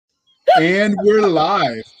And we're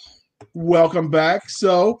live. Welcome back.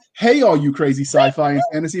 So, hey, all you crazy sci-fi and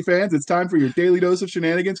fantasy fans, it's time for your daily dose of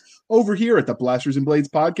shenanigans over here at the Blasters and Blades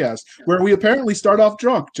podcast, where we apparently start off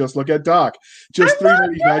drunk. Just look at Doc. Just three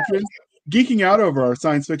nerdy veterans geeking out over our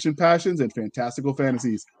science fiction passions and fantastical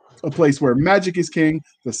fantasies. A place where magic is king,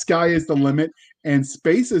 the sky is the limit, and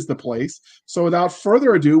space is the place. So without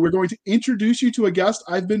further ado, we're going to introduce you to a guest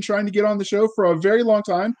I've been trying to get on the show for a very long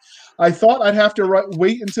time. I thought I'd have to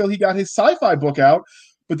wait until he got his sci-fi book out,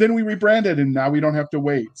 but then we rebranded and now we don't have to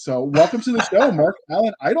wait. So welcome to the show, Marc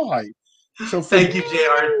Allen Edelheit. So thank you,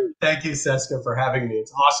 JR. Thank you, Seska, for having me.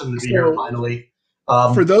 It's awesome to be here finally.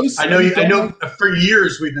 For those, I know for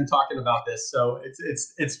years we've been talking about this, so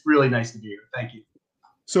it's really nice to be here. Thank you.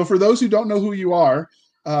 So for those who don't know who you are,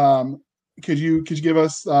 could you give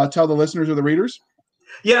us tell the listeners or the readers?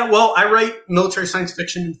 Yeah, well, I write military science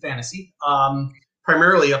fiction and fantasy.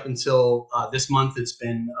 Primarily up until this month, it's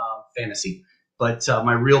been fantasy. But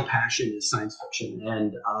my real passion is science fiction,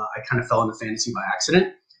 and I kind of fell into fantasy by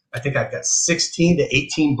accident. I think I've got 16 to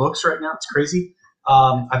 18 books right now. It's crazy.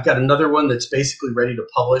 I've got another one that's basically ready to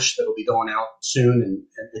publish that'll be going out soon, and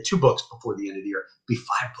the 2 books before the end of the year. It'll be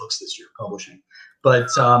 5 books this year publishing. But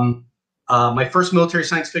my first military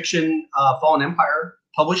science fiction, Fallen Empire,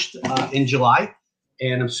 published in July,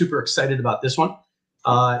 and I'm super excited about this one.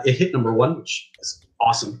 It hit #1, which is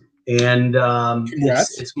awesome. And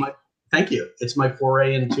it's my thank you. It's my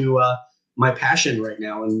foray into my passion right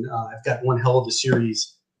now, and I've got one hell of a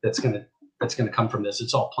series that's gonna come from this.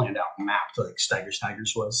 It's all planned out and mapped like Stigers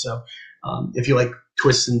was. So if you like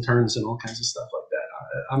twists and turns and all kinds of stuff like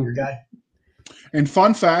that, I'm your guy. And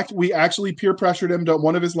fun fact, we actually peer pressured him to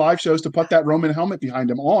one of his live shows to put that Roman helmet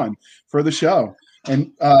behind him on for the show.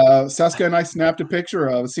 And Seska and I snapped a picture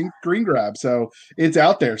of a sync green grab, so it's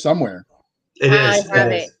out there somewhere. It is. I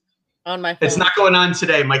have it on my phone. It's not going on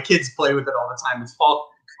today. My kids play with it all the time. It's falling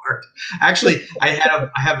apart. Actually, I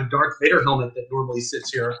have a Darth Vader helmet that normally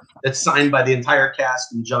sits here that's signed by the entire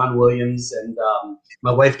cast and John Williams, and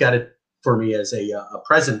my wife got it for me as a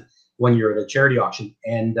present one year at a charity auction,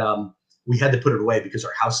 and we had to put it away because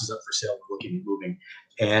our house is up for sale. We're looking at moving.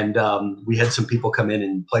 And we had some people come in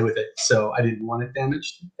and play with it. So I didn't want it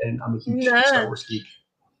damaged. And I'm a huge Star Wars geek.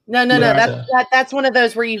 No. That's one of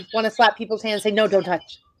those where you want to slap people's hands and say, no, don't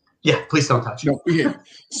touch. Yeah, please don't touch. No,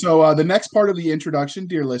 so the next part of the introduction,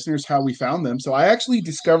 dear listeners, how we found them. So I actually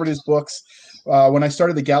discovered his books when I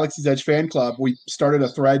started the Galaxy's Edge fan club. We started a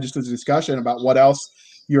thread just as a discussion about what else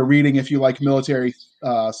you're reading if you like military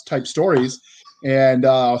type stories. And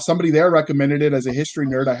somebody there recommended it. As a history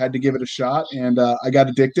nerd, I had to give it a shot, and I got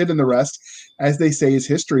addicted, and the rest, as they say, is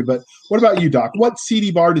history. But what about you, Doc? What CD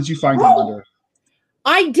bar did you find him under?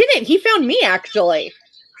 I didn't. He found me, actually.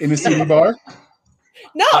 In a CD bar?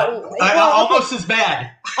 No. Almost as bad.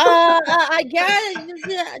 I guess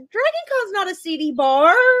DragonCon's not a CD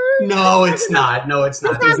bar. No, it's not. No, it's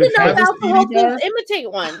not. Does it have a CD bar?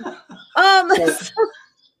 Imitate one.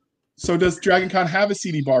 So does DragonCon have a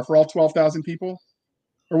CD bar for all 12,000 people?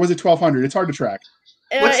 Or was it 1,200? It's hard to track.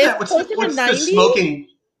 What's that? What's the smoking?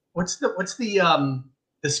 What's the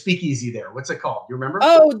speakeasy there? What's it called? You remember?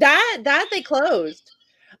 Oh, that they closed.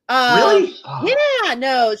 Really? Yeah,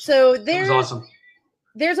 no. So that was awesome.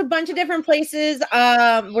 There's a bunch of different places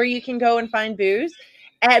where you can go and find booze.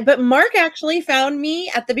 But Marc actually found me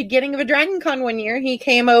at the beginning of a DragonCon one year. He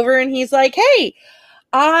came over and he's like, hey,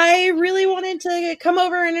 I really wanted to come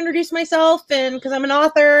over and introduce myself, and because I'm an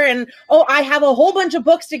author, and I have a whole bunch of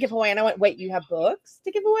books to give away. And I went, wait, you have books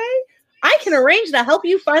to give away? I can arrange to help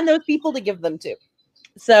you find those people to give them to.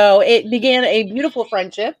 So it began a beautiful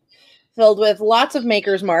friendship filled with lots of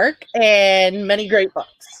Maker's Mark and many great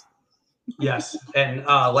books. Yes. And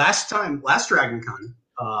last DragonCon,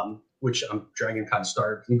 which DragonCon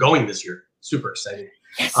started, I'm going this year. Super excited.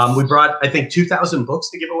 Yes. We brought, I think, 2,000 books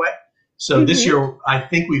to give away. So this year, I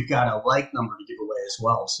think we've got a like number to give away as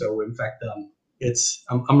well. So in fact,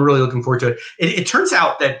 I'm really looking forward to it. It turns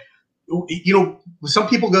out that, some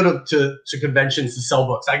people go to conventions to sell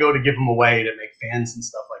books. I go to give them away to make fans and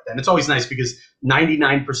stuff like that. And it's always nice because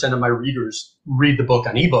 99% of my readers read the book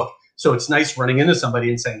on ebook. So it's nice running into somebody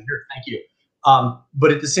and saying, here, thank you.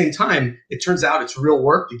 But at the same time, it turns out it's real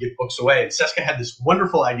work to give books away. And Seska had this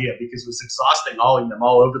wonderful idea because it was exhausting hauling them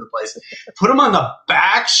all over the place. Put them on the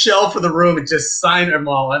back shelf of the room and just sign them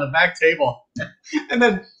all on the back table. And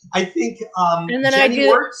then I think Jenny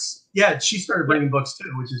Works, she started bringing books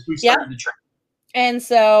too, which is we started to train. And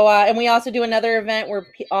so, and we also do another event where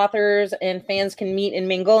authors and fans can meet and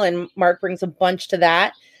mingle, and Marc brings a bunch to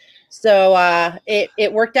that. So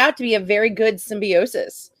it worked out to be a very good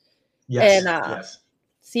symbiosis. Yes. And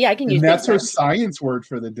see, I can use that's her science word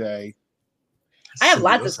for the day. I have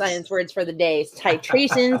lots of science words for the days.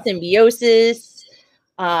 Titration, symbiosis,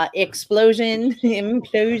 explosion,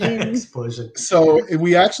 implosion. Explosion. So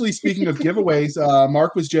we actually, speaking of giveaways,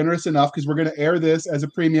 Marc was generous enough because we're going to air this as a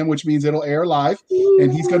premium, which means it'll air live,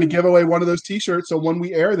 and he's going to give away one of those T-shirts. So when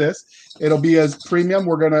we air this, it'll be as premium.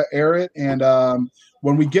 We're going to air it, and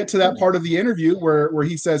when we get to that part of the interview where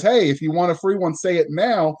he says, "Hey, if you want a free one, say it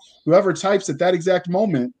now." Whoever types at that exact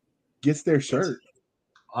moment gets their shirt.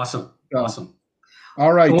 Awesome. So, Awesome.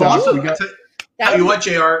 All right, Well, Doc, also, we got. tell you what,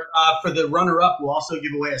 JR, for the runner-up, we'll also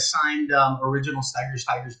give away a signed original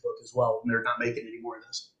Stigers book as well. And they're not making any more of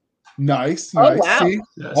those. Nice. Oh, wow. See?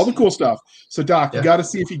 Yes. All the cool stuff. So, Doc, Yeah. you got to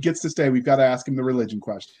see if he gets to stay. We've got to ask him the religion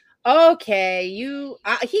question. Okay,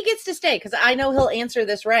 he gets to stay because I know he'll answer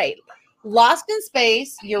this right. Lost in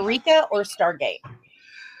Space, Eureka, or Stargate?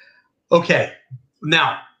 Okay.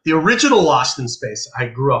 Now, the original Lost in Space, I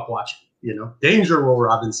grew up watching. Danger, Will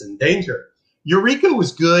Robinson, danger. Eureka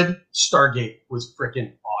was good. Stargate was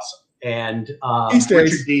freaking awesome. And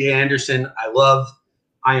Richard D. Anderson,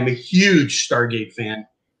 I am a huge Stargate fan.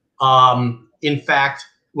 In fact,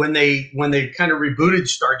 when they kind of rebooted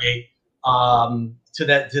Stargate to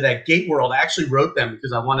that gate world, I actually wrote them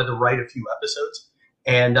because I wanted to write a few episodes.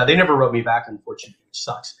 And they never wrote me back, unfortunately, which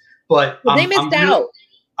sucks. But they missed out.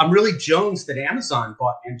 I'm really jonesed that Amazon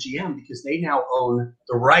bought MGM because they now own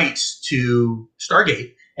the rights to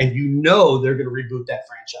Stargate, and they're going to reboot that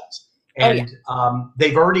franchise. And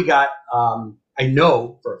they've already got, I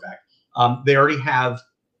know for a fact, they already have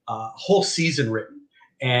a whole season written.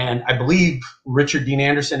 And I believe Richard Dean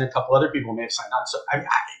Anderson and a couple other people may have signed on. So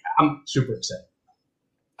I'm super excited.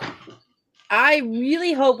 I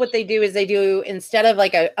really hope what they do is they do, instead of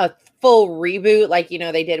like a full reboot, like,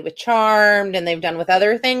 they did with Charmed and they've done with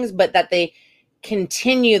other things, but that they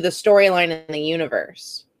continue the storyline in the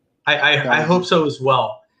universe. I hope so as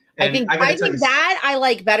well. And I think that I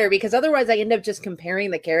like better because otherwise I end up just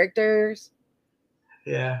comparing the characters.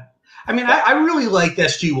 Yeah. I mean, I really liked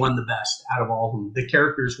SG-1 the best out of all of them. The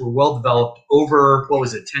characters were well developed over,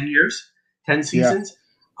 10 years, 10 seasons. Yeah.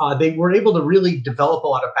 They were able to really develop a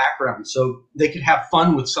lot of background so they could have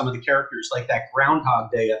fun with some of the characters, like that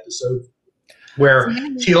Groundhog Day episode where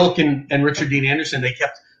Teal'c and Richard Dean Anderson, they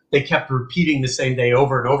kept repeating the same day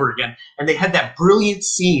over and over again. And they had that brilliant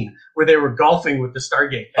scene where they were golfing with the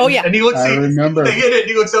Stargate. And he looks, I remember. They hit it, and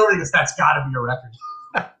he looks over and he goes, "That's got to be a record."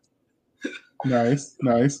 Nice.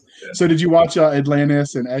 So did you watch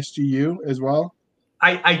Atlantis and SGU as well?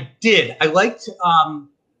 I did. I liked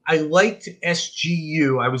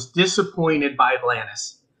SGU. I was disappointed by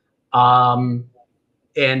Atlantis. And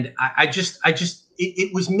I just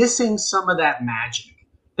it was missing some of that magic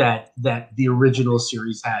that the original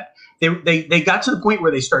series had. They got to the point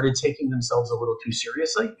where they started taking themselves a little too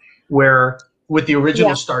seriously, where with the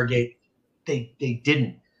original Stargate, they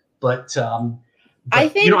didn't. But I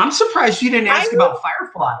think I'm surprised you didn't ask about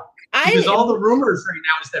Firefly. Because all the rumors right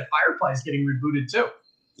now is that Firefly is getting rebooted too.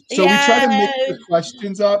 So we try to mix the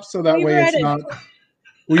questions up so that way it's not.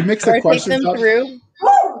 We mix the questions up.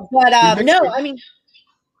 But no, I mean,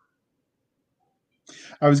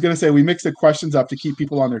 I was going to say we mix the questions up to keep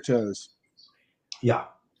people on their toes. Yeah.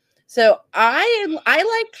 So I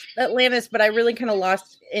liked Atlantis, but I really kind of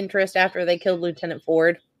lost interest after they killed Lieutenant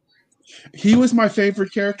Ford. He was my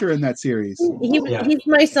favorite character in that series. He's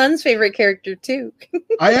my son's favorite character too.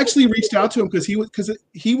 I actually reached out to him because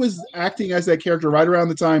he was acting as that character right around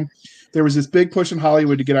the time there was this big push in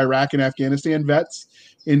Hollywood to get Iraq and Afghanistan vets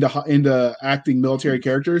into acting military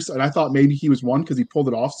characters, and I thought maybe he was one because he pulled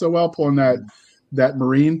it off so well, pulling that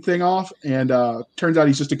Marine thing off. And turns out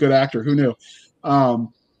he's just a good actor. Who knew?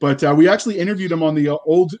 But we actually interviewed him on the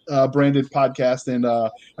old branded podcast, and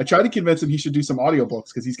I tried to convince him he should do some audiobooks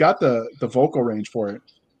because he's got the vocal range for it.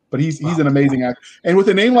 But he's an amazing actor. And with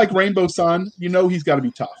a name like Rainbow Sun, he's got to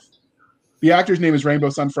be tough. The actor's name is Rainbow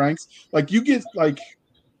Sun Franks. And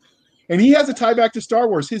he has a tie back to Star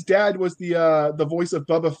Wars. His dad was the voice of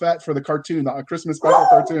Boba Fett for the cartoon, the Christmas special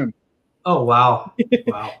cartoon. Oh wow!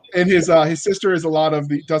 Wow. And his sister is she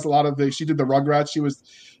did the Rugrats. She was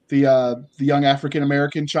the young African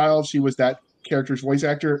American child. She was that character's voice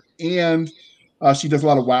actor, and she does a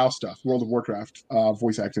lot of WoW stuff, World of Warcraft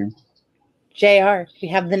voice acting. JR, we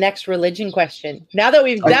have the next religion question. Now that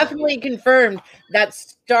we've definitely confirmed that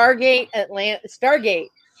Stargate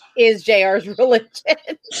is JR's religion.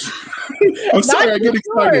 I'm sorry, I get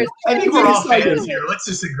excited. I think we're all fans here. Let's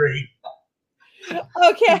disagree.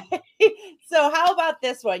 Okay, so how about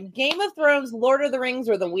this one? Game of Thrones, Lord of the Rings,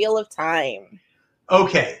 or The Wheel of Time?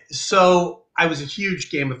 Okay, so I was a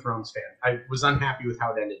huge Game of Thrones fan. I was unhappy with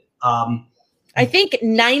how it ended. I think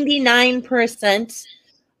 99%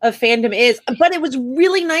 of fandom is. But it was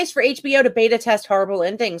really nice for HBO to beta test horrible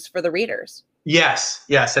endings for the readers. Yes,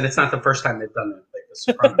 and it's not the first time they've done that, like The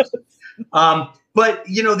Sopranos. But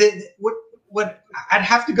what I'd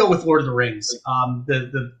have to go with Lord of the Rings.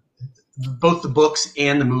 Both the books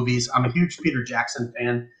and the movies. I'm a huge Peter Jackson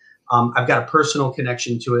fan. I've got a personal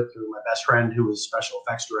connection to it through my best friend, who was special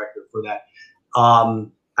effects director for that.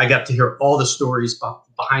 I got to hear all the stories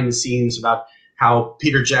behind the scenes about how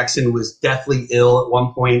Peter Jackson was deathly ill at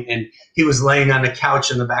one point, and he was laying on a couch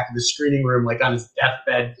in the back of the screening room, like on his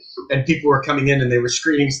deathbed, and people were coming in and they were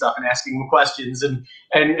screening stuff and asking him questions, and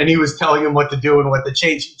he was telling them what to do and what to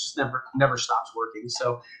change. He just never stops working.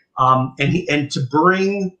 So, and to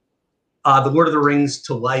bring the Lord of the Rings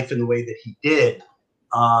to life in the way that he did,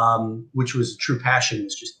 which was a true passion,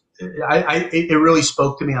 is just it really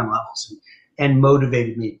spoke to me on levels and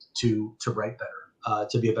motivated me to write better,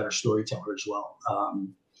 to be a better storyteller as well.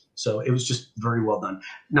 So it was just very well done.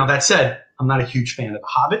 Now, that said, I'm not a huge fan of the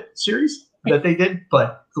Hobbit series that they did,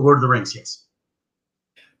 but the Lord of the Rings, yes.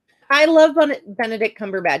 I love Benedict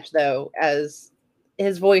Cumberbatch, though, as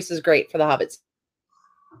his voice is great for the Hobbits.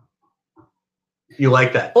 You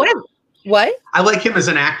like that? What? I like him as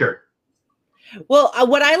an actor. Well,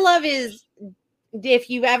 what I love is, if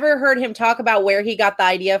you've ever heard him talk about where he got the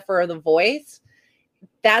idea for the voice,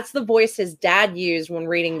 that's the voice his dad used when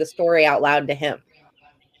reading the story out loud to him.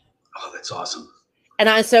 Oh, that's awesome.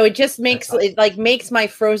 And so it just makes it makes my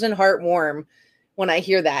frozen heart warm when I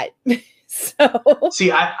hear that. So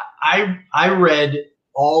see, I read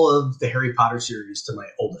all of the Harry Potter series to my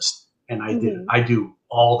oldest, and I do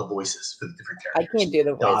all the voices for the different characters. I can't do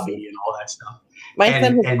the voices. Dobby and all that stuff. My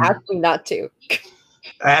son has asked me not to.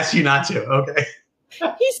 I asked you not to. Okay.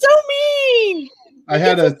 He's so mean. I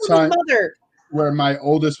had a time where my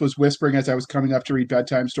oldest was whispering as I was coming up to read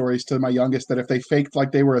bedtime stories to my youngest that if they faked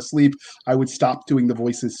like they were asleep, I would stop doing the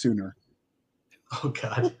voices sooner. Oh,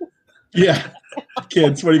 God. Yeah.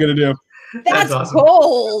 Kids, what are you going to do? That's awesome.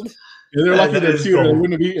 Cold. Yeah, they're lucky they're cute. They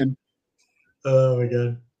wouldn't have eaten. Oh, my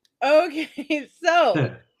God. Okay,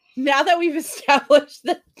 so now that we've established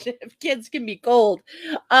that kids can be cold.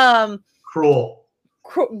 Cruel.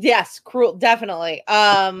 Yes, cruel, definitely.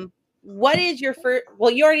 What is your first?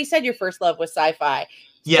 Well, you already said your first love was sci-fi.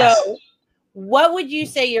 Yes. So, what would you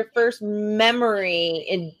say your first memory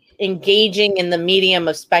in engaging in the medium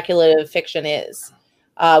of speculative fiction is?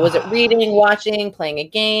 Was it reading, watching, playing a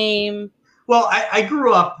game? Well, I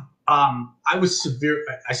grew up. I was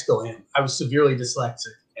I still am. I was severely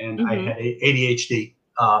dyslexic, and I had ADHD.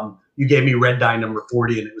 You gave me red dye number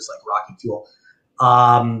 40, and it was like rocket fuel.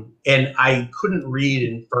 And I couldn't read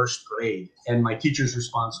in first grade. And my teacher's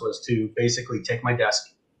response was to basically take my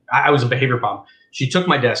desk. I was a behavior problem. She took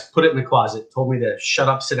my desk, put it in the closet, told me to shut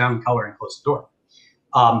up, sit down, and color, and close the door.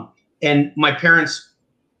 And my parents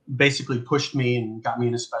basically pushed me and got me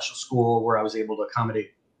in a special school where I was able to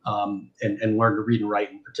accommodate and learn to read and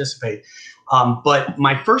write and participate. But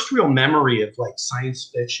my first real memory of like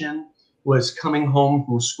science fiction was coming home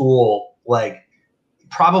from school, like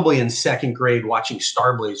probably in second grade, watching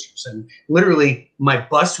Star Blazers. And literally my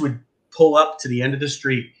bus would pull up to the end of the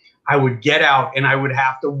street. I would get out and I would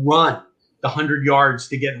have to run the 100 yards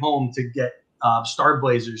to get home to get Star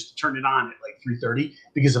Blazers to turn it on at like 3:30,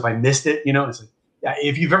 because if I missed it, it's like,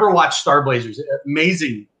 if you've ever watched Star Blazers,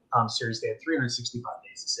 amazing series. They had 365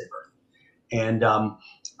 days to save Earth. And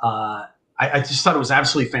I just thought it was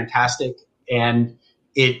absolutely fantastic. And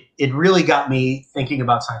it really got me thinking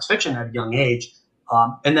about science fiction at a young age.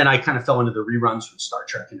 And then I kind of fell into the reruns with Star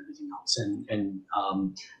Trek and everything else, and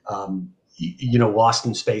Lost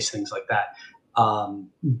in Space, things like that.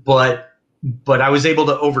 But I was able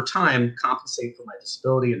to, over time, compensate for my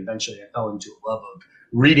disability, and eventually I fell into a love of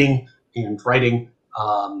reading and writing,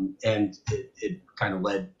 and it kind of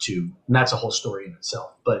led to, and that's a whole story in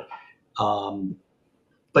itself. But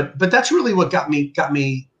that's really what got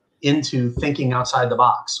me into thinking outside the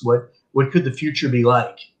box. What could the future be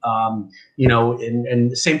like? And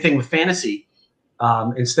the same thing with fantasy.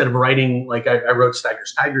 Instead of writing, like I wrote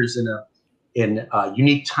Stigers in a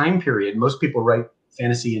unique time period. Most people write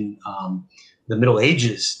fantasy in the Middle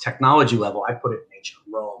Ages technology level. I put it in ancient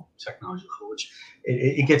Rome technology level, which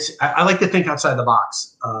it gets. I like to think outside the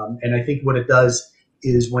box, and I think what it does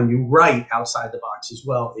is when you write outside the box as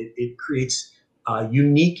well, it creates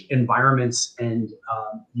unique environments and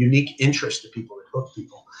unique interest to people that hook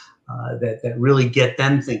people. That really get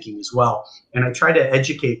them thinking as well. And I try to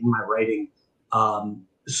educate in my writing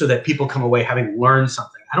so that people come away having learned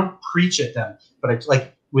something. I don't preach at them, but I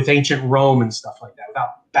like with ancient Rome and stuff like that,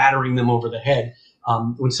 without battering them over the head.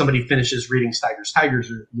 When somebody finishes reading Stigers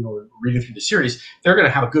or reading through the series, they're going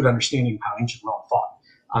to have a good understanding of how ancient Rome fought.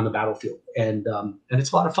 on the battlefield, and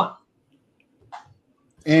it's a lot of fun.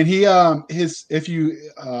 And he if you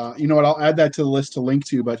you know what, I'll add that to the list to link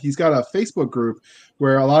to, but he's got a Facebook group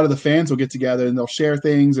where a lot of the fans will get together and they'll share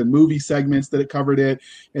things and movie segments that it covered it,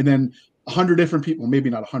 and then 100 different people,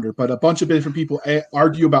 maybe not 100, but a bunch of different people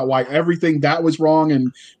argue about why everything that was wrong,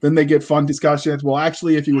 and then they get fun discussions. Well,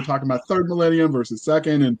 actually, if you were talking about third millennium versus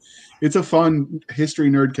second, and it's a fun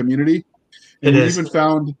history nerd community. And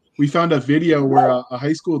we found a video where a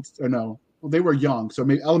high school, well, they were young, so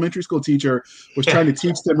maybe elementary school teacher was trying to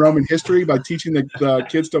teach them Roman history by teaching the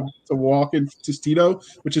kids to walk in Testito,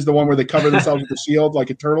 which is the one where they cover themselves with a shield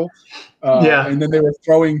like a turtle. And then they were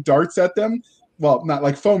throwing darts at them. Well, not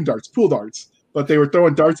like foam darts, pool darts, but they were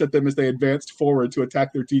throwing darts at them as they advanced forward to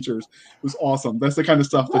attack their teachers. It was awesome. That's the kind of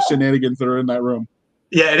stuff, the shenanigans that are in that room.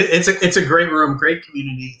 Yeah, it's a great room, great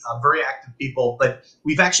community, very active people. But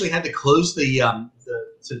we've actually had to close to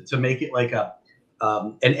make it like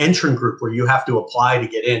an entrant group where you have to apply to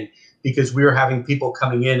get in, because we were having people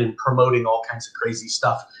coming in and promoting all kinds of crazy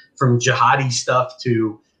stuff, from jihadi stuff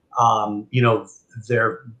to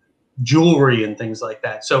their jewelry and things like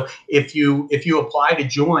that. So if you apply to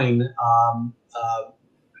join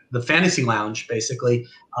the Fantasy Lounge, basically,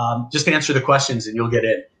 just answer the questions and you'll get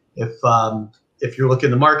in. If you're looking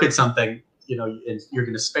to market something, and you're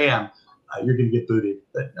going to spam, you're going to get booted.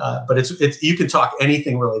 But it's you can talk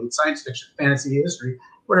anything related, science fiction, fantasy, history,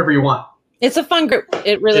 whatever you want. It's a fun group.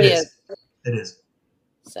 It really is. It is.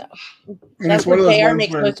 So that's where JR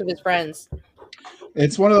makes most of his friends.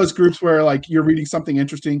 It's one of those groups where, like, you're reading something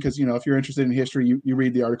interesting because, if you're interested in history, you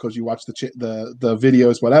read the articles, you watch the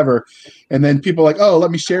videos, whatever, and then people are like, oh, let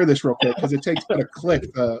me share this real quick, because it takes but a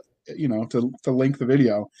click, to link the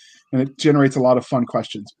video, and it generates a lot of fun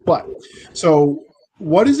questions. But so,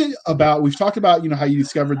 what is it about? We've talked about how you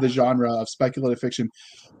discovered the genre of speculative fiction,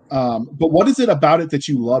 but what is it about it that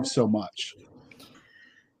you love so much?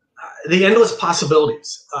 The endless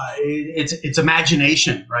possibilities. It's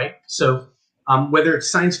imagination, right? So. Whether it's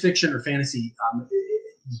science fiction or fantasy,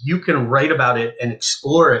 you can write about it and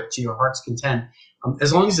explore it to your heart's content,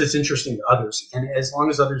 as long as it's interesting to others, and as long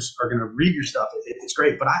as others are going to read your stuff. It's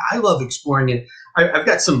great. But I love exploring it. I've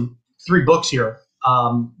got 3 books here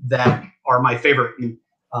that are my favorite.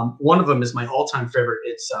 One of them is my all-time favorite.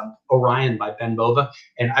 It's Orion by Ben Bova,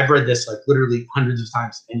 and I've read this like literally hundreds of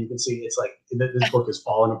times. And you can see it's like this book is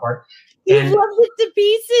falling apart. And loved it to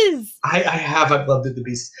pieces. I've loved it to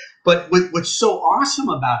pieces. But what's so awesome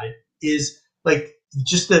about it is like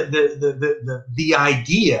just the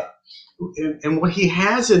idea, and what he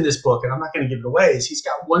has in this book, and I'm not going to give it away, is he's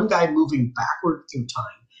got one guy moving backward through time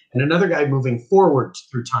and another guy moving forward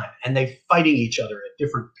through time, and they fighting each other at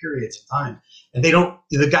different periods of time. And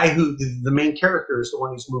the guy the main character is the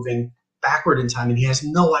one who's moving backward in time, and he has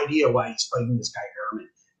no idea why he's fighting this guy Harriman.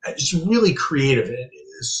 It's really creative in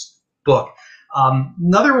this book.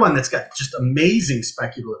 Another one that's got just amazing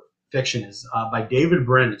speculative fiction is by David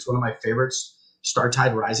Brin. It's one of my favorites,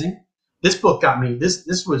 Startide Rising. This book got me.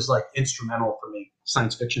 This was like instrumental for me,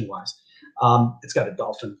 science fiction wise. It's got a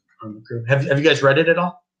dolphin on the crew. Have you guys read it at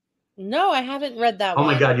all? No, I haven't read that one. Oh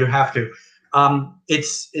my God, you have to.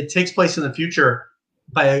 It takes place in the future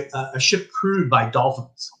by a ship crewed by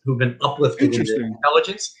dolphins who've been uplifted into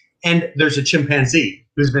intelligence. And there's a chimpanzee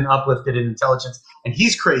who's been uplifted in intelligence, and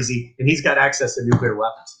he's crazy, and he's got access to nuclear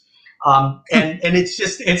weapons. And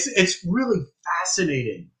it's really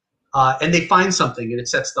fascinating. And they find something, and it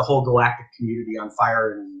sets the whole galactic community on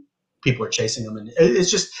fire, and people are chasing them. And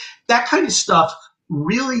it's just that kind of stuff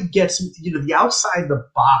really gets the outside the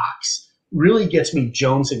box really gets me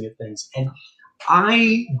jonesing at things. And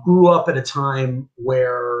I grew up at a time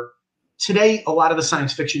where today, a lot of the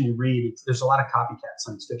science fiction you read, there's a lot of copycat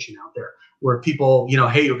science fiction out there where people,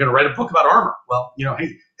 hey, you're going to write a book about armor. Well,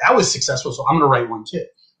 hey, that was successful, so I'm going to write one too,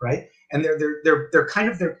 right? And they're kind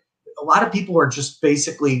of a lot of people are just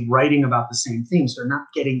basically writing about the same themes. They're not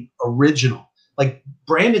getting original. Like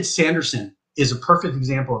Brandon Sanderson is a perfect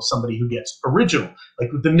example of somebody who gets original,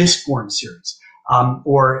 like with the Mistborn series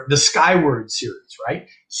or the Skyward series, right?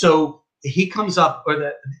 So he comes up,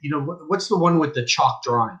 or what's the one with the chalk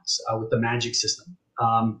drawings with the magic system?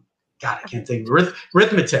 God, I can't think.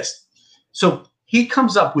 Arithmetist. So he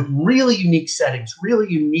comes up with really unique settings,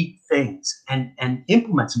 really unique things, and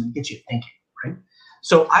implements them and gets you thinking, right?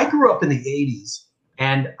 So I grew up in the 80s,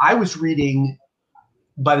 and I was reading,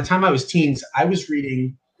 by the time I was teens, I was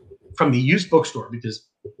reading from the used bookstore because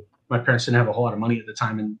my parents didn't have a whole lot of money at the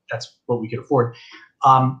time, and that's what we could afford.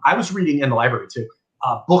 I was reading in the library too.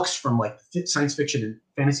 Books from like science fiction and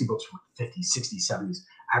fantasy books from the 50s, 60s, 70s.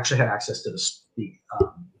 I actually had access to the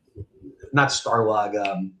not Starlog,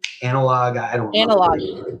 Analog. I don't remember.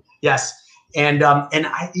 Analog. Yes. And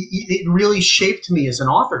it really shaped me as an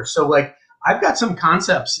author. So like I've got some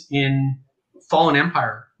concepts in Fallen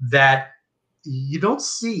Empire that you don't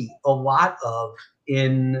see a lot of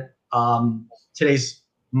in today's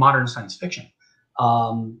modern science fiction.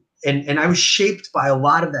 And I was shaped by a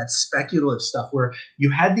lot of that speculative stuff where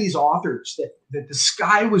you had these authors that the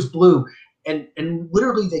sky was blue and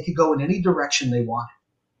literally they could go in any direction they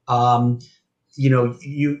wanted.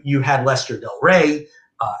 You had Lester Del Rey,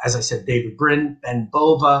 as I said, David Brin, Ben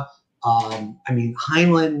Bova,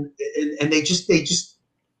 Heinlein, and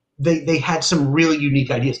they had some really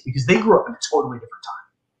unique ideas because they grew up in a totally different time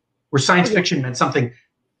where science fiction meant something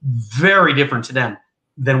very different to them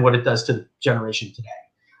than what it does to the generation today.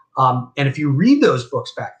 And if you read those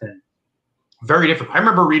books back then, very different. I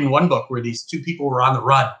remember reading one book where these two people were on the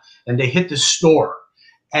run and they hit the store,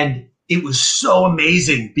 and it was so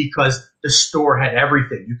amazing because the store had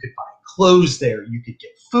everything. You could buy clothes there. You could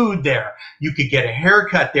get food there. You could get a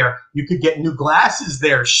haircut there. You could get new glasses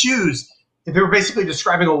there, shoes. They were basically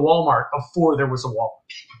describing a Walmart before there was a Walmart.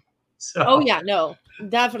 So. Oh, yeah, no,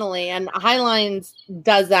 definitely. And Heinlein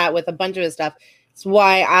does that with a bunch of his stuff. It's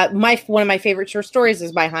why one of my favorite short stories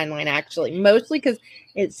is by Heinlein, actually, mostly because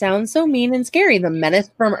it sounds so mean and scary. The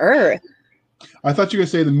Menace from Earth. I thought you were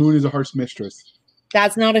going to say The Moon is a Harsh Mistress.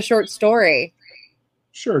 That's not a short story.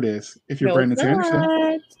 Sure it is. If you're Brandon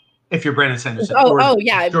Sanderson. If you're Brandon Sanderson. Oh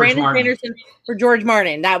yeah. Brandon Sanderson for George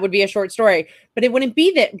Martin. That would be a short story. But it wouldn't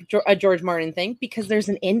be a George Martin thing because there's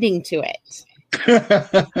an ending to it.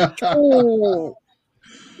 Oh,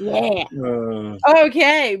 yeah.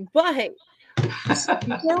 Okay, but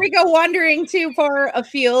before we go wandering too far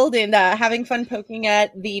afield and having fun poking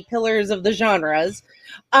at the pillars of the genres,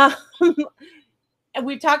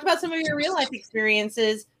 we've talked about some of your real life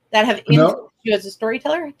experiences that have influenced you as a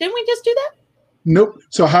storyteller. Didn't we just do that? Nope.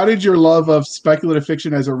 So how did your love of speculative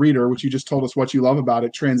fiction as a reader, which you just told us what you love about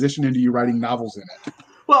it, transition into you writing novels in it?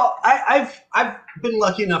 Well, I've been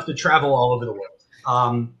lucky enough to travel all over the world.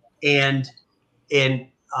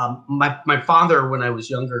 My father, when I was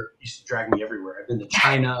younger, used to drag me everywhere. I've been to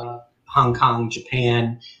China, Hong Kong,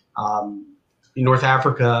 Japan, North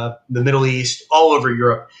Africa, the Middle East, all over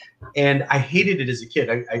Europe. And I hated it as a kid.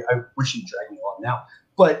 I wish he'd drag me along now.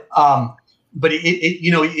 But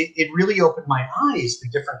it really opened my eyes to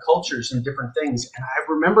different cultures and different things. And I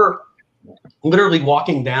remember literally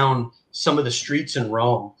walking down some of the streets in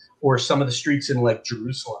Rome or some of the streets in like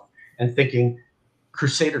Jerusalem and thinking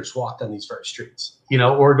Crusaders walked on these very streets,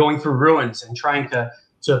 or going through ruins and trying to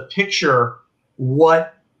picture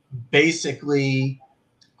what basically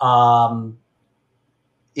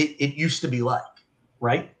it used to be like,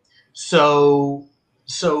 right? So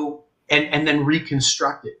and then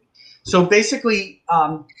reconstruct it. So basically,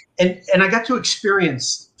 and I got to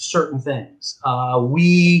experience certain things.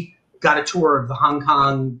 We got a tour of the Hong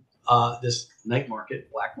Kong, this night market,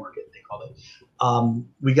 black market, they call it.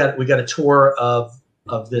 We got a tour of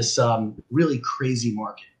this really crazy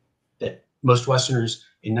market that most Westerners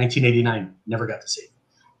in 1989 never got to see.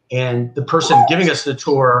 And the person giving us the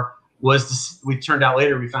tour was, we found out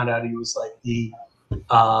he was like the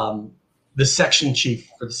section chief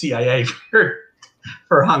for the CIA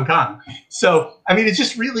for Hong Kong. So, I mean, it's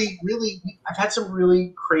just really, really, I've had some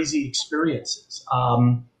really crazy experiences.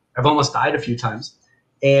 I've almost died a few times.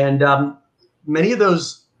 And many of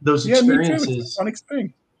those experiences. Me too. It's a fun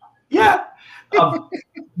experience. Yeah.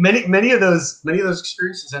 Many of those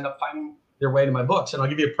experiences end up finding their way to my books. And I'll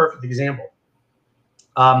give you a perfect example.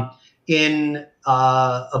 In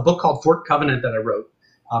a book called Fort Covenant that I wrote,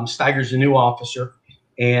 Stigers, a new officer,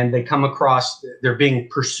 and they come across, they're being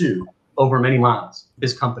pursued over many miles,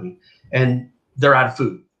 his company, and they're out of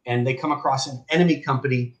food. And they come across an enemy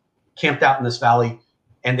company camped out in this valley,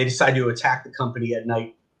 and they decide to attack the company at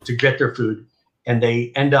night to get their food. And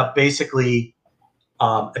they end up basically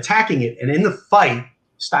attacking it. And in the fight,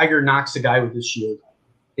 Stiger knocks the guy with his shield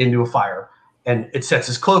into a fire, and it sets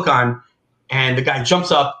his cloak on, and the guy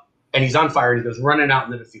jumps up, and he's on fire, and he goes running out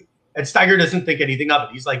into the field. And Stiger doesn't think anything of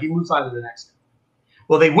it. He's like, he moves on to the next guy.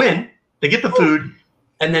 Well, they win. They get the food.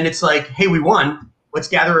 And then it's like, hey, we won. Let's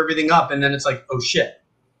gather everything up. And then it's like, oh, shit.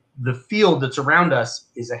 The field that's around us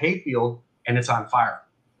is a hay field, and it's on fire.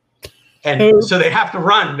 And so they have to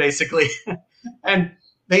run, basically. And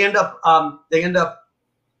they end up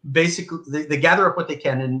basically, they gather up what they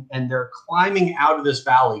can, and they're climbing out of this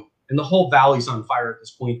valley. And the whole valley's on fire at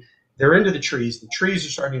this point. They're into the trees. The trees are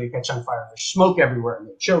starting to catch on fire. There's smoke everywhere, and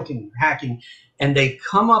they're choking and hacking. And they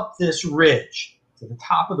come up this ridge, to the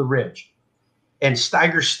top of the ridge. And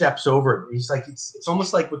Stiger steps over it. He's like, it's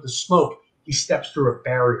almost like with the smoke, he steps through a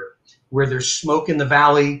barrier where there's smoke in the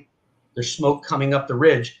valley, There's smoke coming up the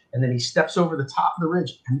ridge, and then he steps over the top of the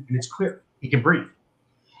ridge, and it's clear. He can breathe.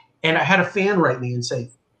 And I had a fan write me and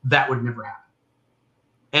say, that would never happen.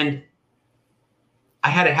 And I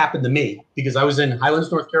had it happen to me because I was in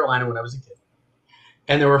Highlands, North Carolina when I was a kid.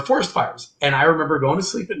 And there were forest fires. And I remember going to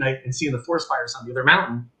sleep at night and seeing the forest fires on the other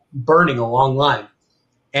mountain burning a long line.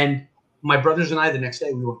 And my brothers and I, the next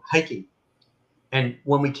day, we were hiking. And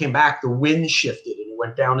when we came back, the wind shifted and it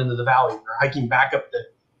went down into the valley. We were hiking back up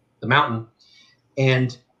the mountain.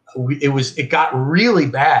 And it got really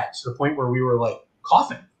bad to the point where we were like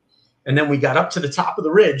coughing. And then we got up to the top of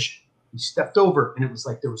the ridge. We stepped over, and it was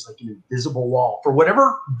like there was like an invisible wall. For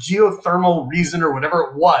whatever geothermal reason or whatever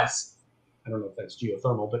it was, I don't know if that's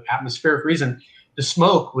geothermal, but atmospheric reason, the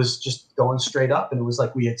smoke was just going straight up, and it was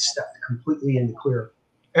like we had stepped completely into clear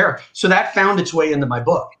air. So that found its way into my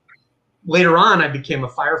book. Later on, I became a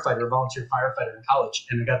firefighter, a volunteer firefighter in college,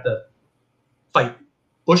 and I got to fight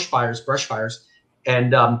brush fires,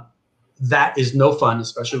 and that is no fun,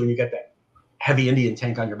 especially when you get that heavy Indian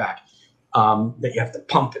tank on your back. That you have to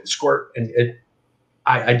pump and squirt, and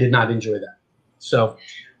I did not enjoy that. So,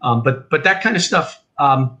 but that kind of stuff,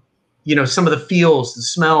 some of the feels, the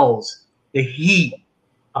smells, the heat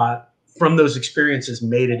from those experiences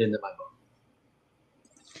made it into my book.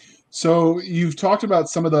 So you've talked about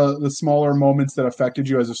some of the smaller moments that affected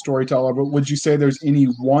you as a storyteller, but would you say there's any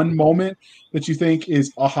one moment that you think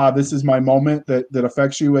is, aha, this is my moment that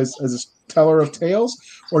affects you as a teller of tales?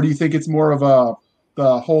 Or do you think it's more of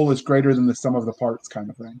the whole is greater than the sum of the parts kind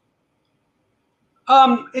of thing?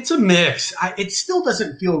 It's a mix. It still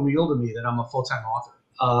doesn't feel real to me that I'm a full-time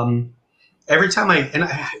author. Every time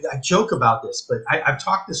I joke about this, but I've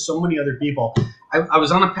talked to so many other people. I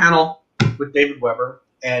was on a panel with David Weber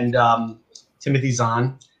and Timothy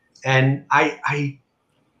Zahn, and I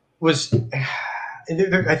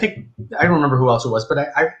think I don't remember who else it was, but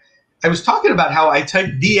I was talking about how I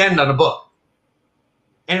typed the end on a book,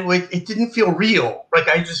 and it didn't feel real. Like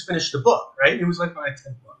I just finished the book, right? It was like when I typed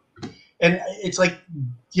the book, and it's like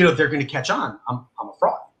they're going to catch on. I'm a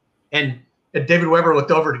fraud, and David Weber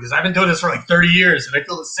looked over because I've been doing this for like 30 years, and I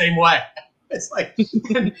feel the same way. It's like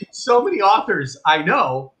and so many authors I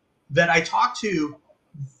know that I talk to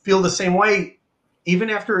feel the same way, even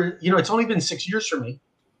after, it's only been 6 years for me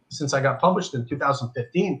since I got published in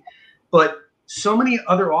 2015. But so many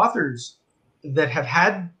other authors that have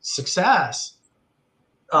had success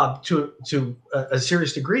to a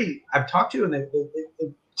serious degree, I've talked to, and they,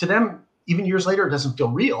 to them, even years later, it doesn't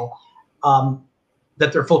feel real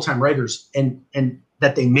that they're full-time writers and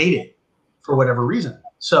that they made it for whatever reason.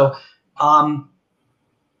 So,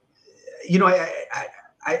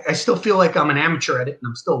 I still feel like I'm an amateur at it, and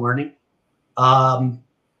I'm still learning.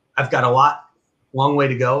 I've got a long way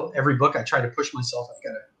to go. Every book I try to push myself. I've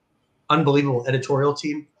got an unbelievable editorial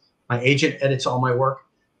team. My agent edits all my work.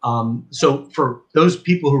 So for those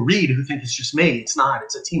people who read who think it's just me, it's not.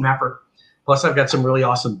 It's a team effort. Plus, I've got some really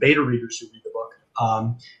awesome beta readers who read the book,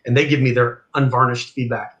 and they give me their unvarnished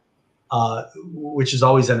feedback, which is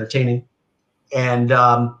always entertaining. And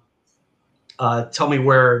tell me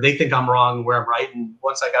where they think I'm wrong and where I'm right. And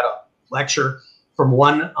once I got a lecture from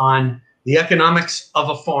one on the economics of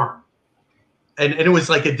a farm, and it was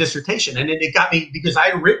like a dissertation, and it got me because I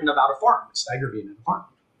had written about a farm, Stigers being a farm.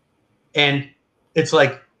 And it's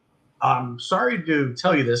like, I'm sorry to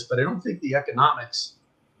tell you this, but I don't think the economics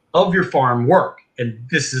of your farm work, and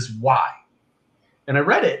this is why. And I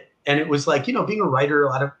read it, and it was like, being a writer,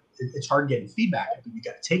 it's hard getting feedback, but you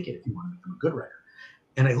got to take it if you want to become a good writer.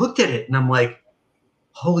 And I looked at it and I'm like,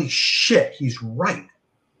 holy shit, he's right.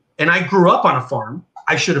 And I grew up on a farm.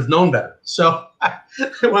 I should have known better. So I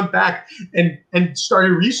went back and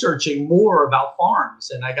started researching more about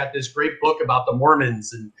farms. And I got this great book about the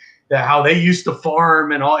Mormons and how they used to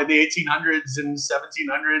farm and all in the 1800s and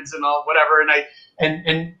 1700s and all whatever.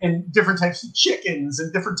 And different types of chickens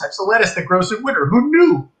and different types of lettuce that grows in winter. Who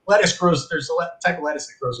knew lettuce grows? There's a type of lettuce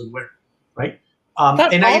that grows in winter, right?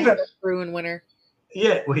 And I even grew in winter.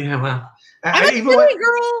 Yeah, well, I'm a city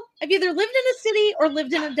girl. I've either lived in a city or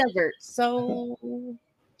lived in a desert. So,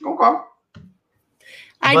 okay.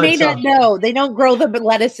 I may not know. They don't grow the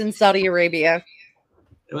lettuce in Saudi Arabia.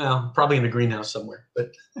 Well, probably in a greenhouse somewhere.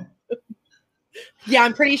 But yeah,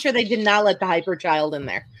 I'm pretty sure they did not let the hyper child in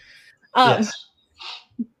there. Yes.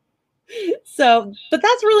 So, but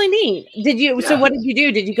that's really neat. Did you? Yeah. So, what did you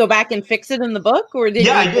do? Did you go back and fix it in the book, or did?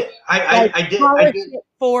 Yeah, you, I did. I did.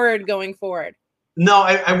 Forward, going forward. No,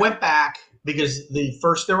 I went back because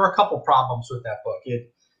there were a couple problems with that book.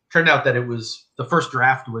 It turned out that the first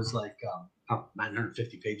draft was like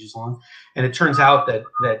 950 pages long, and it turns out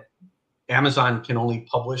that Amazon can only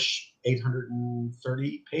publish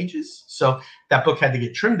 830 pages. So that book had to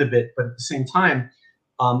get trimmed a bit, but at the same time,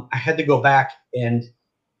 I had to go back and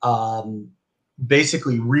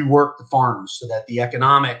basically rework the farm so that the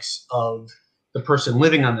economics of the person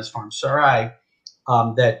living on this farm, Sarai,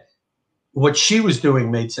 that what she was doing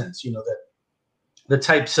made sense. You know, that the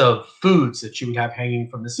types of foods that she would have hanging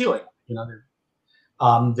from the ceiling. You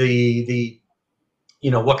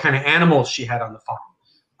know, what kind of animals she had on the farm.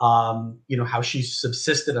 How she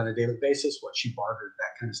subsisted on a daily basis, what she bartered,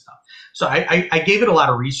 that kind of stuff. So I gave it a lot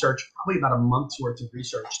of research, probably about a month's worth of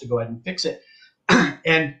research to go ahead and fix it.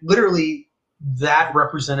 And literally that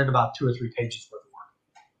represented about 2 or 3 pages worth of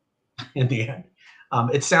work in the end.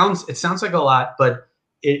 It sounds like a lot, but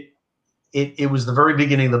it was the very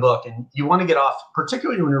beginning of the book. And you want to get off,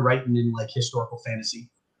 particularly when you're writing in like historical fantasy,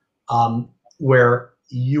 where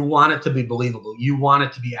you want it to be believable. You want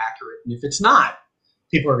it to be accurate. And if it's not,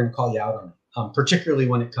 people are going to call you out on it, particularly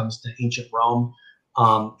when it comes to ancient Rome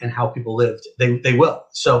and how people lived. They will.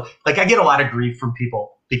 So, like, I get a lot of grief from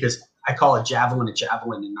people because I call a javelin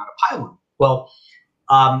and not a pylon. Well,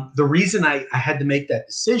 the reason I had to make that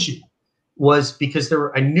decision was because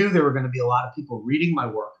I knew there were going to be a lot of people reading my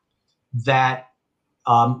work that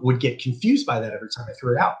would get confused by that every time I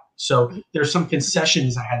threw it out. So there's some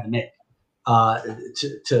concessions I had to make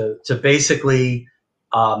to basically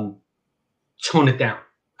tone it down,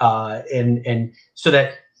 and so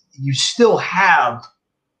that you still have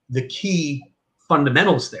the key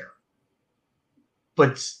fundamentals there,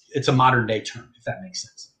 but it's a modern day term, if that makes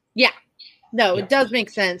sense. Yeah, no, it does make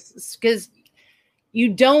sense because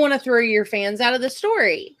you don't want to throw your fans out of the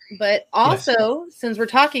story, but also since we're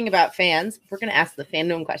talking about fans, we're going to ask the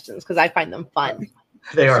fandom questions because I find them fun.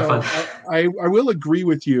 They are fun. I will agree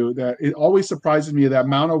with you that it always surprises me the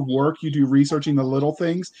amount of work you do researching the little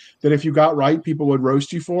things that if you got right, people would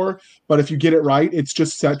roast you for. But if you get it right, it's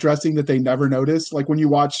just set dressing that they never notice. Like when you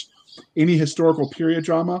watch any historical period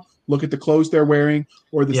drama, look at the clothes they're wearing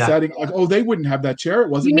or the setting. Like, oh, they wouldn't have that chair. It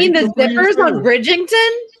wasn't. You mean the zippers on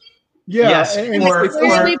Bridgington? Yeah, yes, and it's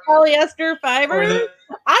clearly polyester fiber.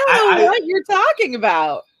 I don't know what you're talking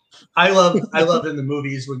about. I love in the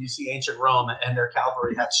movies when you see ancient Rome and their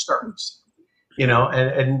cavalry had stirrups,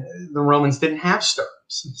 and the Romans didn't have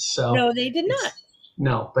stirrups. So no, they did not.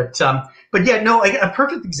 No, but yeah, no. Like a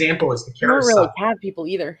perfect example is the Karas Saga. Don't really Saga. have people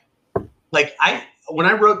either. Like when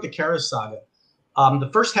I wrote the Karas Saga, the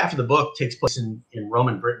first half of the book takes place in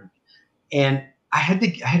Roman Britain, and I had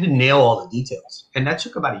to nail all the details, and that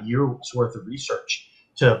took about a year's worth of research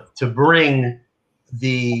to bring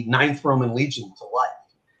the 9th Roman Legion to life.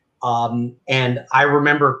 And I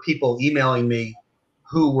remember people emailing me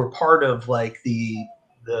who were part of like the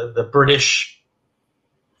British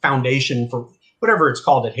Foundation for whatever it's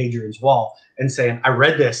called at Hadrian's Wall and saying, I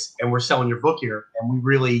read this and we're selling your book here and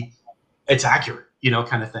it's accurate,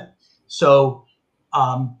 kind of thing. So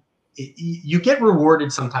you get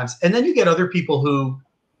rewarded sometimes. And then you get other people who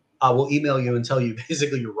will email you and tell you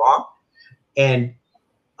basically you're wrong. And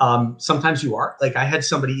sometimes you are. Like I had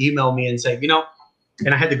somebody email me and say,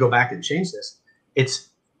 and I had to go back and change this.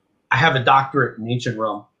 I have a doctorate in ancient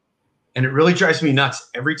Rome, and it really drives me nuts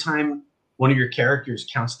every time one of your characters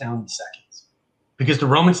counts down the seconds, because the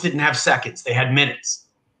Romans didn't have seconds; they had minutes.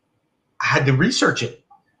 I had to research it.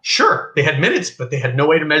 Sure, they had minutes, but they had no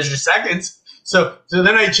way to measure seconds. So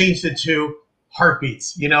then I changed it to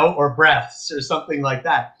heartbeats, or breaths or something like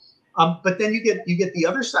that. But then you get the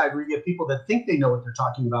other side where you get people that think they know what they're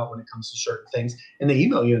talking about when it comes to certain things, and they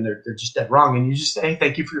email you and they're just dead wrong, and you just say, hey,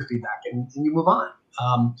 thank you for your feedback, and you move on.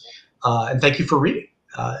 And thank you for reading.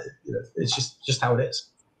 It's just how it is.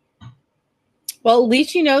 Well, at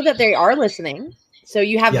least you know that they are listening. So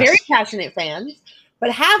you have very passionate fans, but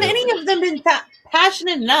have any of them been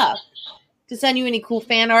passionate enough to send you any cool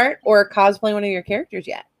fan art or cosplay one of your characters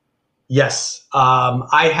yet? Yes.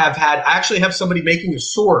 I actually have somebody making a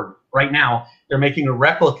sword right now. They're making a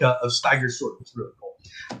replica of Stigers' sword. It's really cool.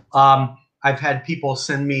 I've had people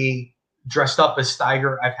send me dressed up as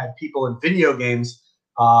Stiger. I've had people in video games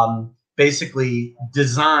basically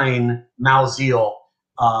design Malzeal,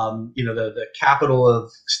 the capital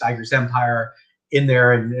of Stigers' empire in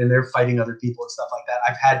there, and they're fighting other people and stuff like that.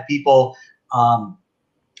 I've had people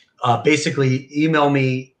basically email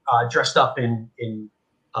me dressed up in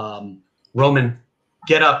Roman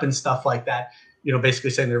get up and stuff like that,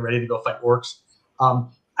 basically saying they're ready to go fight orcs.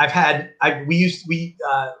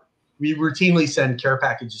 We routinely send care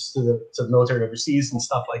packages to the military overseas and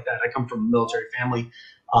stuff like that. I come from a military family.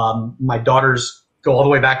 My daughters go all the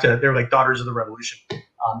way back to, they're like daughters of the revolution.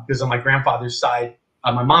 Because on my grandfather's side,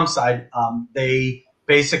 on my mom's side, they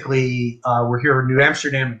basically were here in New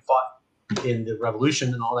Amsterdam and fought in the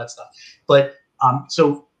revolution and all that stuff. But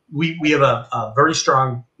so we have a very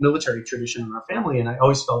strong military tradition in our family, and I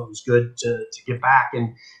always felt it was good to give back.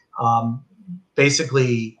 And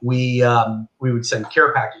basically, we would send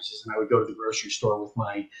care packages, and I would go to the grocery store with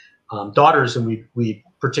my daughters, and we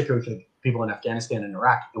particularly for people in Afghanistan and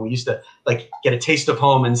Iraq, and we used to like get a taste of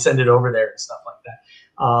home and send it over there and stuff like that.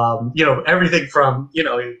 Everything from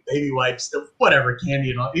baby wipes to whatever,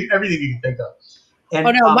 candy and all, everything you can think of. And,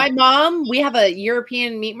 my mom, we have a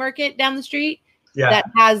European meat market down the street yeah. that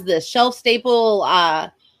has the shelf staple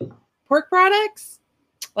pork products,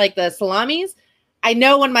 like the salamis. I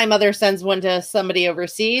know when my mother sends one to somebody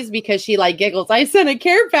overseas because she like giggles. I sent a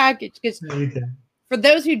care package because for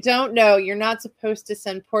those who don't know, you're not supposed to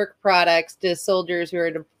send pork products to soldiers who are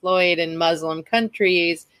deployed in Muslim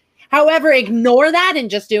countries. However, ignore that and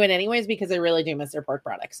just do it anyways because they really do miss their pork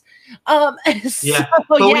products. Yeah, so,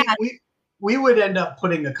 but we would end up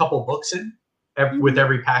putting a couple books in with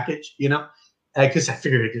every package, because I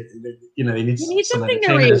figured they need some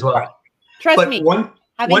entertainment as well. Trust me. One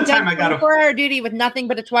time I got a 4-hour duty with nothing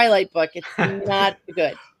but a Twilight book. It's not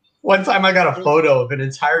good. One time I got a photo of an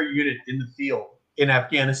entire unit in the field in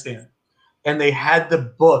Afghanistan, and they had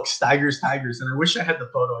the book Stigers, Tigers, and I wish I had the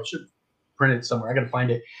photo. I should print it somewhere. I got to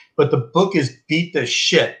find it. But the book is beat to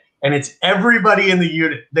shit, and it's everybody in the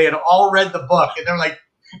unit. They had all read the book, and they're like,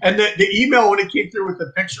 and the email when it came through with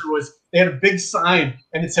the picture was they had a big sign,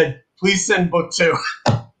 and it said, "Please send book 2."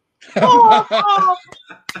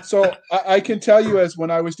 So I can tell you, as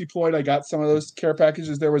when I was deployed, I got some of those care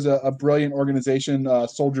packages. There was a brilliant organization,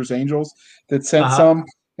 Soldiers Angels, that sent some.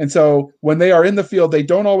 And so when they are in the field, they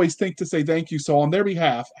don't always think to say thank you. So on their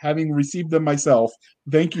behalf, having received them myself,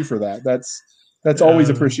 thank you for that. That's always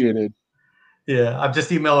appreciated. Yeah, I'm just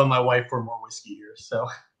emailing my wife for more whiskey here. So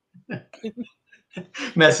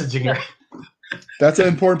messaging her. That's an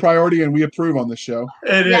important priority, and we approve on this show.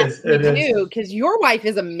 It is. It is. Because your wife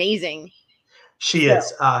is amazing. She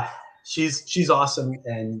is. She's awesome,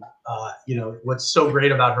 and what's so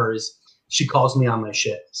great about her is she calls me on my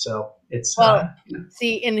shit. So it's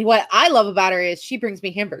see, and what I love about her is she brings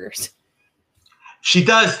me hamburgers. She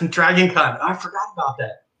does in Dragon Con. I forgot about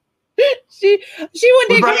that. She one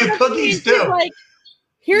day brought you cookies too. She's like,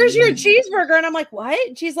 "Here's your cheeseburger," and I'm like, "What?"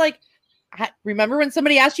 And she's like, "Remember when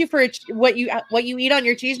somebody asked you for what you eat on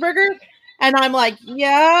your cheeseburger?" And I'm like,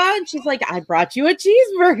 "Yeah." And she's like, "I brought you a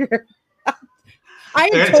cheeseburger." I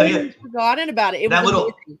had totally forgotten about it. That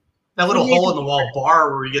little hole in the wall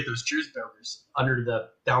bar where you get those cheeseburgers under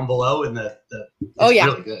down below in the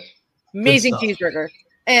really good. Amazing cheeseburger.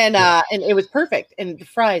 And and it was perfect. And the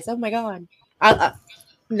fries, oh my God.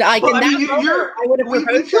 We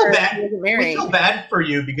feel bad for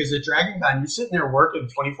you because at Dragon Con, you're sitting there working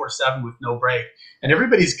 24/7 with no break, and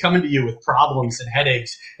everybody's coming to you with problems and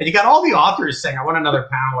headaches, and you got all the authors saying, "I want another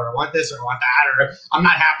panel," or "I want this," or "I want that," or "I'm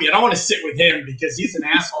not happy. I don't want to sit with him because he's an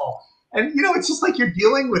asshole." And it's just like you're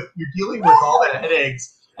dealing with all that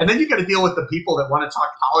headaches, and then you got to deal with the people that want to talk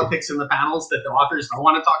politics in the panels that the authors don't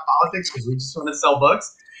want to talk politics because we just want to sell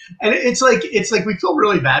books. And it's like we feel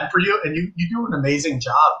really bad for you, and you do an amazing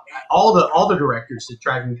job. All the directors at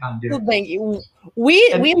Dragon Con do. Well, thank you.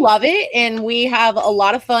 We love it, and we have a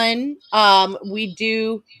lot of fun.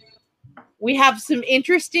 We have some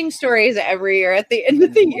interesting stories every year at the end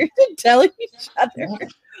of the year to tell each other.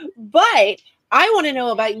 But I want to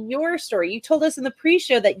know about your story. You told us in the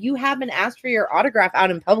pre-show that you have been asked for your autograph out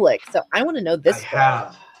in public, so I want to know this.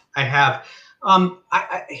 I have.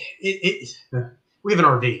 We have an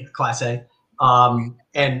RV, Class A,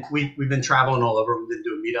 and we've been traveling all over. We've been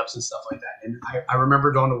doing meetups and stuff like that. And I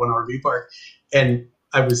remember going to one RV park, and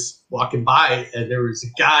I was walking by, and there was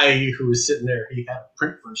a guy who was sitting there. He had a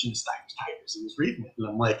print version of Tigers, and was reading it. And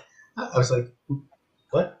I was like,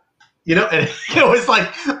 what? And it was like,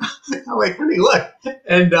 I'm like, honey, look.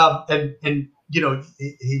 And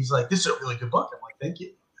he's like, this is a really good book. I'm like, thank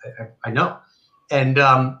you. I know. And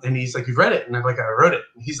he's like, you've read it? And I'm like, I wrote it.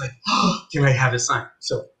 And he's like, oh, can I have it signed?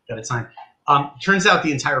 So got it signed. Turns out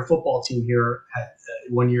the entire football team here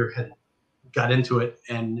one year had got into it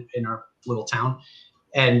and in our little town.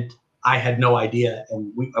 And I had no idea.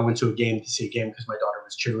 And I went to a game to see a game because my daughter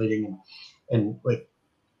was cheerleading. And like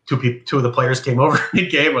two of the players came over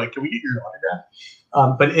mid-game, like, can we get your autograph?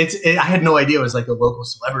 But I had no idea it was like a local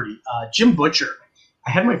celebrity. Jim Butcher.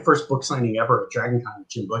 I had my first book signing ever at Dragon Con with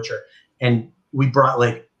Jim Butcher. And we brought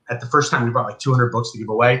at the first time we brought 200 books to give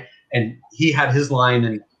away, and he had his line.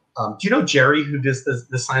 And do you know Jerry who does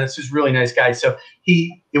the sign-ups? He's a really nice guy. So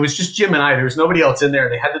it was just Jim and I. There was nobody else in there.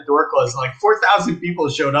 They had the door closed. Like 4,000 people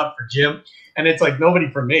showed up for Jim, and it's like nobody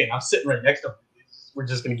for me. And I'm sitting right next to him. We're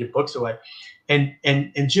just going to give books away.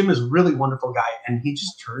 And Jim is a really wonderful guy. And he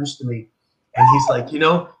just turns to me and he's like,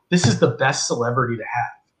 this is the best celebrity to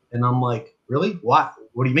have. And I'm like, really? What?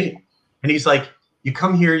 What do you mean? And he's like, you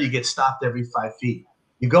come here, you get stopped every 5 feet.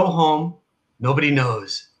 You go home, nobody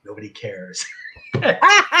knows, nobody cares. And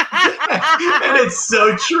it's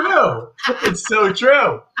so true. It's so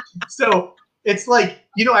true. So it's like,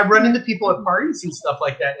 I run into people at parties and stuff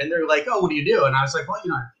like that, and they're like, oh, what do you do? And I was like, well,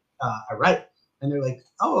 I write. And they're like,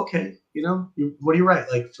 oh, okay. What do you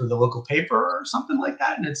write? Like for the local paper or something like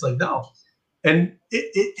that? And it's like, no. And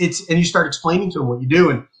it's and you start explaining to them what you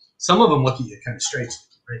do. And some of them look at you kind of strange,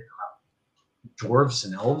 right? Dwarves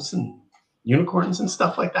and elves and unicorns and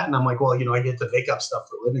stuff like that. And I'm like, well, I get to make up stuff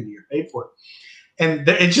for a living. You're paid for it. And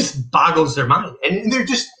it just boggles their mind. And they're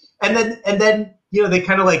just, and then they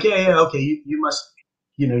kind of like, yeah, okay, you must,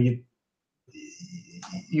 you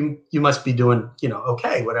must be doing,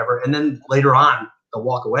 okay, whatever. And then later on, they'll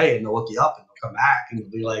walk away and they'll look you up and they'll come back and they'll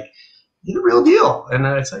be like, you're the real deal. And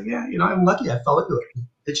then it's like, yeah, I'm lucky I fell into it.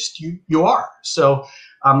 It's just you are. So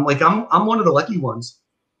I'm one of the lucky ones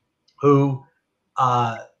who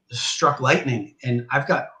struck lightning, and I've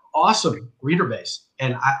got awesome reader base,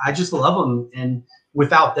 and I just love them. And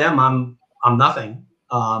without them, I'm nothing.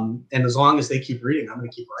 And as long as they keep reading, I'm going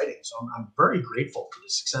to keep writing. So I'm very grateful for the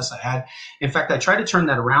success I had. In fact, I try to turn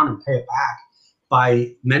that around and pay it back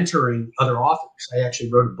by mentoring other authors. I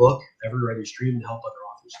actually wrote a book, Every Writer's Dream, to help other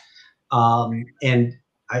authors. And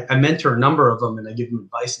I mentor a number of them, and I give them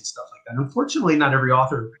advice and stuff like that. Unfortunately, not every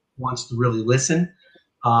author wants to really listen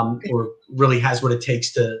or really has what it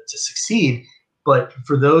takes to succeed. But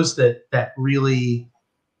for those that really,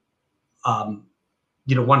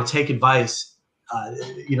 want to take advice,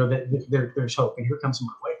 there's hope. And here comes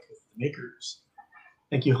my wife with the makers.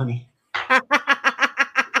 Thank you, honey.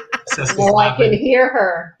 Well, I can hear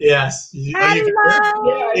her. Yes.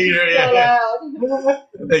 Hello. Yeah.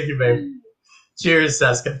 Thank you, babe. Cheers,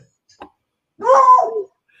 Seska.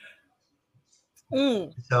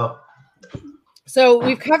 So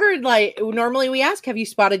we've covered, normally we ask, have you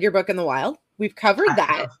spotted your book in the wild? We've covered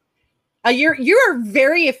that. You are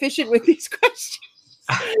very efficient with these questions.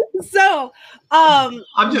 So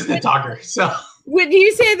I'm just a talker. So would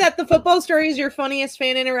you say that the football story is your funniest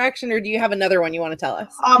fan interaction, or do you have another one you want to tell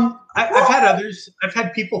us? I've had others. I've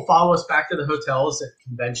had people follow us back to the hotels at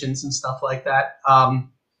conventions and stuff like that. One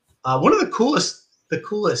of the coolest. But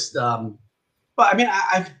I mean,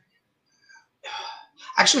 I've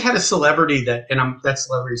actually had a celebrity that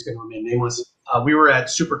celebrity's going to remain nameless. We were at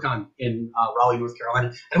SuperCon in Raleigh, North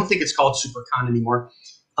Carolina. I don't think it's called SuperCon anymore.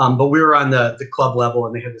 But we were on the club level,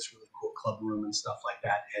 and they had this really cool club room and stuff like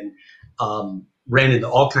that. And ran into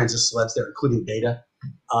all kinds of celebs there, including Data,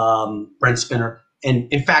 Brent Spinner.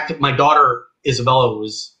 And in fact, my daughter, Isabella,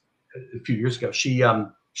 was a few years ago. She had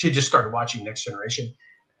just started watching Next Generation.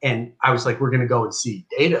 And I was like, we're going to go and see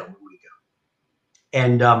Data when we go.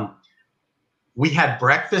 And we had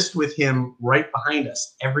breakfast with him right behind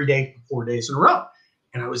us every day for 4 days in a row.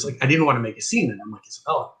 And I was like, I didn't want to make a scene. And I'm like,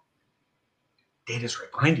 Isabella, Data's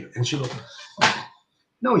right behind you. And she goes,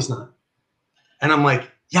 no, he's not. And I'm like,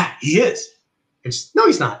 yeah, he is. No,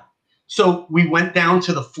 he's not. So we went down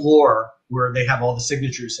to the floor where they have all the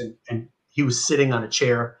signatures, and he was sitting on a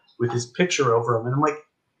chair with his picture over him. And I'm like,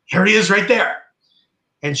 here he is right there.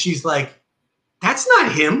 And she's like, that's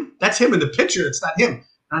not him. That's him in the picture. It's not him. And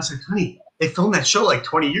I was like, honey, they filmed that show like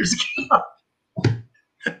 20 years ago.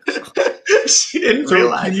 She didn't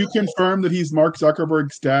realize. Can you confirm that he's Mark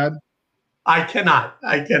Zuckerberg's dad? I cannot.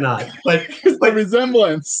 But the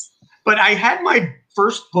resemblance. But I had my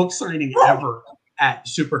first book signing ever at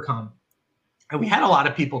SuperCon, and we had a lot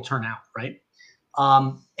of people turn out, right?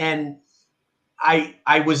 And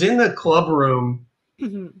I was in the club room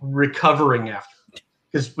recovering after,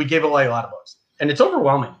 because we gave away a lot of books, and it's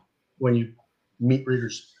overwhelming when you meet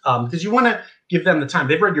readers, because you want to give them the time.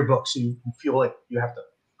 They've read your book, so you feel like you have to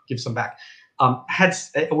give some back.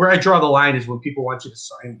 Where I draw the line is when people want you to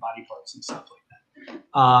sign body parts and stuff like that.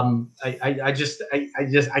 I just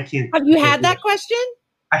can't. Have you had that question?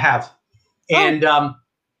 I have. And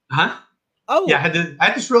Oh yeah, I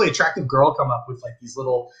had this really attractive girl come up with like these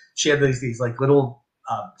little. She had these like little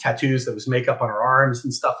tattoos that was makeup on her arms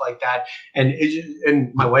and stuff like that.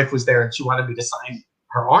 And my wife was there, and she wanted me to sign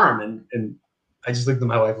her arm, and I just looked at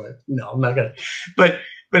my wife and went, no, I'm not gonna. But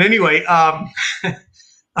anyway, so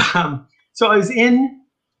I was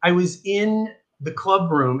in the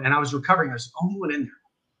club room, and I was recovering. I was the only one in there,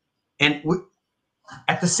 and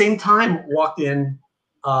at the same time walked in,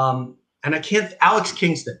 and Alex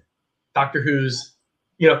Kingston, Doctor Who's,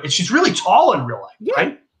 and she's really tall in real life,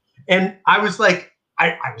 right? And I was like,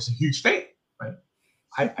 I was a huge fan, right?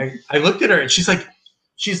 I looked at her and she's like,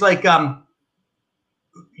 do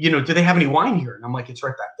they have any wine here? And I'm like, it's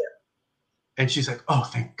right back there. And she's like, oh,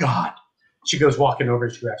 thank God. She goes walking over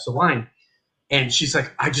and she grabs the wine. And she's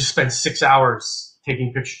like, I just spent 6 hours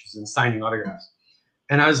taking pictures and signing autographs.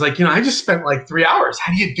 And I was like, I just spent like 3 hours.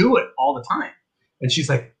 How do you do it all the time? And she's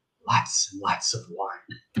like, lots and lots of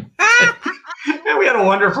wine. And we had a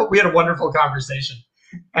wonderful conversation.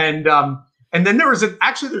 And then I'm going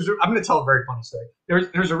to tell a very funny story.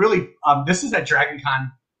 There's a really, this is at Dragon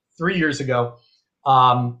Con 3 years ago.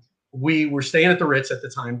 We were staying at the Ritz at the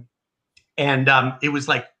time. And it was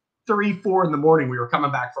like 3, 4 in the morning. We were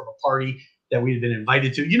coming back from a party that we had been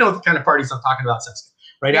invited to. You know the kind of parties I'm talking about, Seska,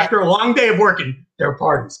 right? Yeah. After a long day of working, there are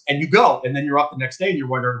parties. And you go, and then you're up the next day, and you're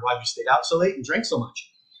wondering why you stayed out so late and drank so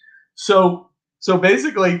much. So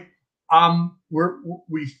basically,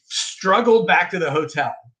 we struggled back to the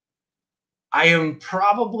hotel. I am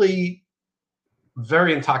probably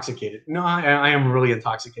very intoxicated. No, I am really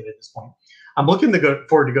intoxicated at this point. I'm looking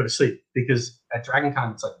forward to go to sleep because at Dragon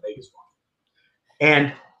Con, it's like Vegas one.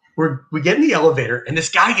 And we get in the elevator, and this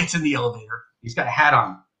guy gets in the elevator. He's got a hat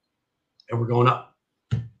on, and we're going up.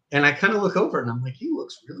 And I kind of look over, and I'm like, he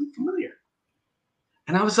looks really familiar.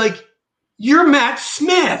 And I was like, you're Matt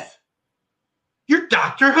Smith. You're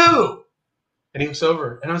Doctor Who. And he looks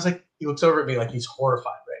over, and he looks over at me like he's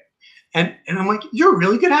horrified, right? And I'm like, you're a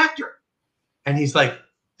really good actor. And he's like,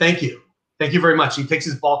 thank you. Thank you very much. He takes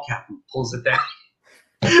his ball cap and pulls it down.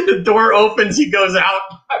 The door opens. He goes out.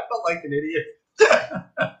 I felt like an idiot.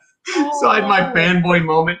 So I had my fanboy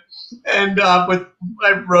moment. And I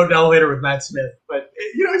rode an elevator with Matt Smith. But,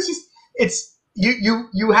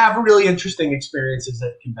 you have really interesting experiences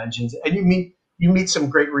at conventions. And you meet some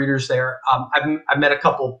great readers there. I've met a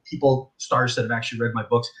couple people, stars that have actually read my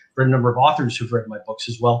books. Read a number of authors who've read my books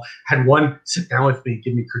as well. Had one sit down with me,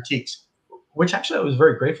 give me critiques, which actually I was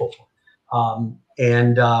very grateful for.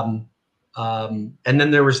 And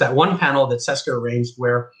then there was that one panel that Seska arranged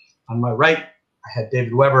where on my right, I had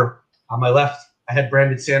David Weber. On my left, I had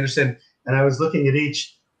Brandon Sanderson. And I was looking at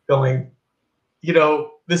each going,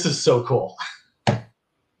 this is so cool.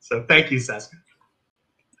 So thank you, Seska.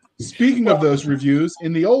 Speaking of those reviews,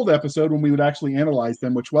 in the old episode when we would actually analyze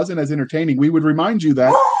them, which wasn't as entertaining, we would remind you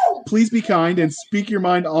that please be kind and speak your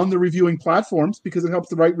mind on the reviewing platforms because it helps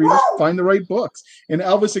the right readers find the right books. And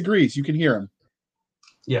Elvis agrees. You can hear him.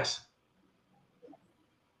 Yes.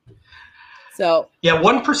 So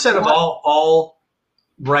 1% of all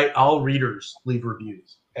readers leave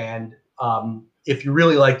reviews. And if you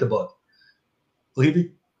really like the book,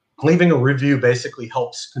 leaving a review basically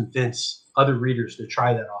helps convince other readers to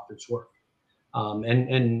try that author's work.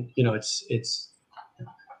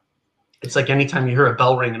 It's like anytime you hear a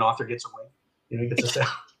bell ring, an author gets a win. He gets a sale.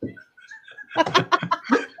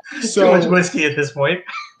 So much whiskey at this point.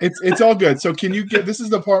 It's all good. So can you this is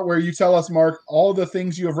the part where you tell us, Mark, all the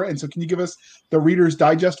things you have written. So can you give us the Reader's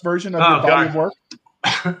Digest version of your body of work?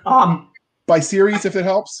 By series, if it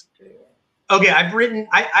helps. Okay, I've written.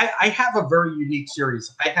 I have a very unique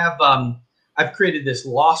series. I've created this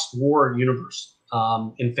Lost War universe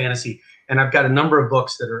in fantasy, and I've got a number of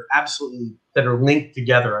books that are linked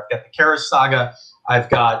together. I've got the Karis Saga. I've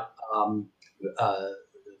got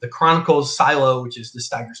the Chronicles Silo, which is the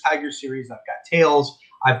Stigers series. I've got Tales.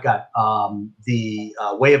 I've got the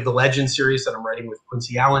Way of the Legend series that I'm writing with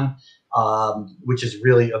Quincy Allen, which is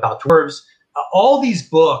really about dwarves. All these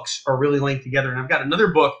books are really linked together, and I've got another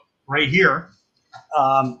book right here,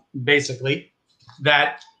 basically,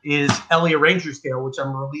 that is Elia Ranger's Tale, which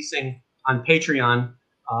I'm releasing on Patreon,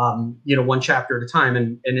 one chapter at a time.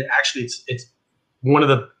 And it actually, it's one of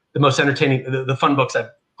the most entertaining, the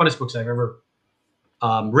funnest books I've ever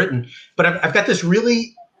written. But I've got this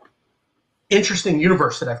really interesting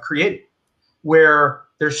universe that I've created where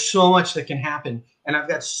there's so much that can happen. And I've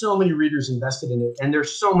got so many readers invested in it. And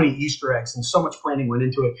there's so many Easter eggs and so much planning went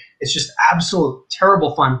into it. It's just absolute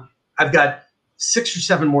terrible fun. I've got 6 or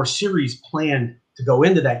 7 more series planned to go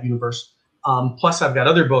into that universe. Plus, I've got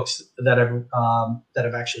other books that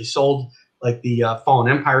have actually sold, like the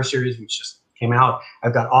Fallen Empire series, which just came out.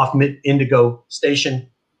 I've got Off Indigo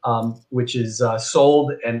Station, which is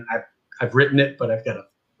sold, and I've written it, but I've got to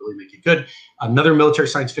really make it good. Another military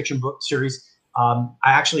science fiction book series. I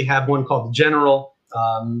actually have one called The General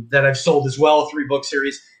that I've sold as well, 3-book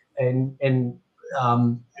series. And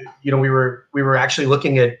we were actually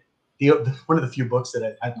looking at one of the few books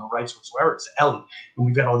that I had no rights whatsoever. It's Ellie, and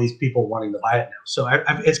we've got all these people wanting to buy it now. So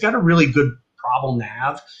it's got a really good problem to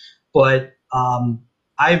have, but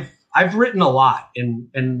I've written a lot,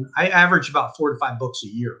 and I average about 4 to 5 books a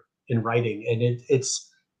year in writing, and it's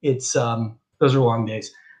those are long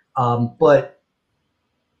days. But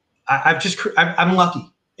I'm lucky,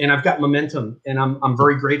 and I've got momentum, and I'm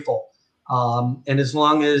very grateful. And as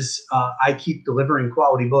long as I keep delivering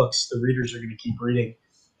quality books, the readers are going to keep reading.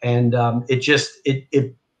 And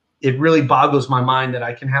it really boggles my mind that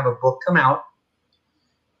I can have a book come out.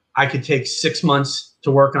 I could take 6 months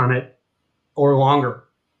to work on it or longer,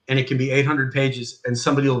 and it can be 800 pages, and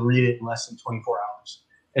somebody will read it in less than 24 hours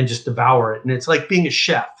and just devour it. And it's like being a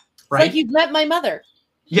chef, right? It's like you've met my mother.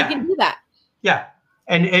 You can do that. Yeah.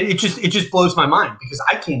 And it just blows my mind because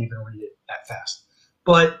I can't even read it that fast.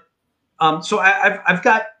 But so I've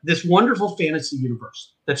got this wonderful fantasy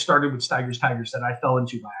universe that started with Stigers Tigers that I fell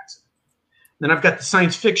into by accident. Then I've got the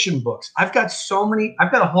science fiction books. I've got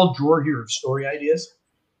a whole drawer here of story ideas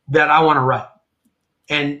that I want to write.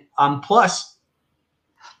 And plus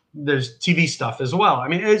there's TV stuff as well. I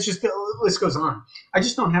mean, it's just, the list goes on. I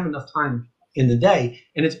just don't have enough time in the day.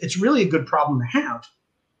 And it's really a good problem to have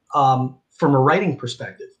from a writing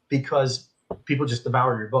perspective, because people just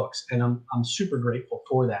devour your books. And I'm super grateful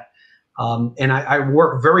for that. And I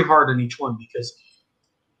work very hard on each one, because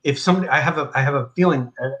if somebody, I have a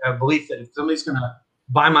feeling, a belief that if somebody's going to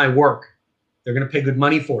buy my work, they're going to pay good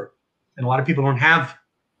money for it. And a lot of people don't have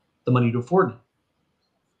the money to afford it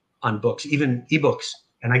on books, even ebooks.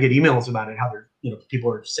 And I get emails about it, how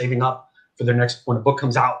people are saving up for their next, when a book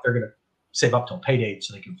comes out, they're going to save up till payday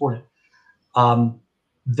so they can afford it.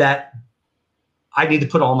 That I need to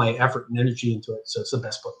put all my effort and energy into it, so it's the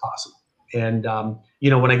best book possible. And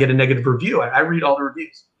when I get a negative review, I read all the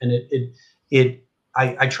reviews, and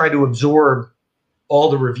I try to absorb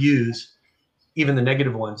all the reviews, even the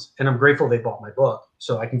negative ones. And I'm grateful they bought my book,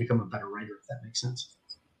 so I can become a better writer, if that makes sense.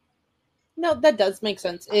 No, that does make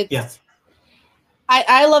sense.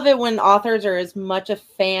 I love it when authors are as much a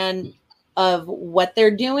fan of what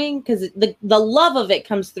they're doing, because the love of it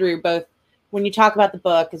comes through both when you talk about the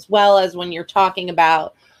book as well as when you're talking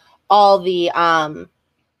about all the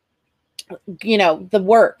the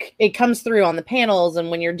work. It comes through on the panels and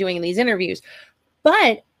when you're doing these interviews.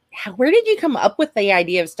 But where did you come up with the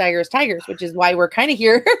idea of Stigers Tigers, which is why we're kind of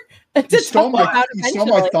here to you stole my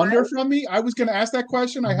thunder from me. I was going to ask that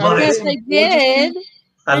question. I had yes, I did.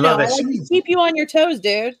 I love it. I like to keep you on your toes,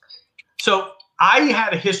 dude. So I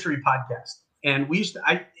had a history podcast, and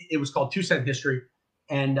it was called 2 Cent History,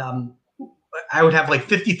 and I would have like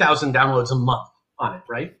 50,000 downloads a month on it,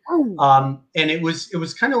 right? Oh. And it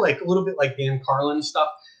was kind of like a little bit like Dan Carlin stuff.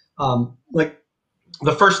 Like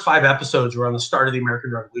the first 5 episodes were on the start of the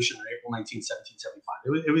American Revolution in April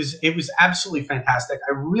 1775. It was absolutely fantastic.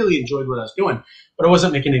 I really enjoyed what I was doing, but I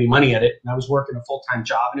wasn't making any money at it, and I was working a full-time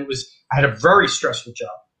job, and I had a very stressful job,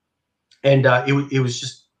 and it was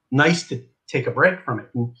just nice to take a break from it.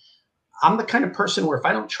 And I'm the kind of person where if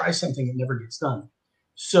I don't try something, it never gets done.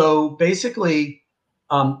 So basically,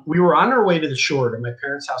 we were on our way to the shore, to my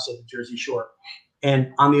parents' house at the Jersey Shore,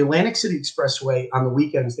 and on the Atlantic City Expressway on the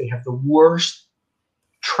weekends, they have the worst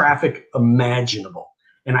traffic imaginable.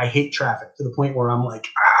 And I hate traffic to the point where I'm like,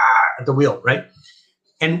 at the wheel, right?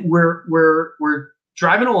 And we're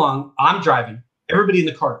driving along. I'm driving. Everybody in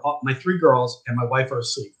the car, my 3 girls and my wife are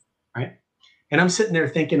asleep, right? And I'm sitting there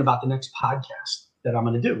thinking about the next podcast that I'm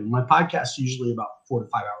going to do. My podcast is usually about 4 to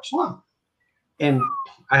 5 hours long. And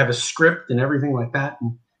I have a script and everything like that.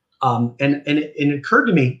 And it occurred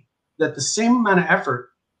to me that the same amount of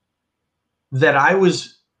effort that I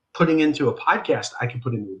was putting into a podcast, I could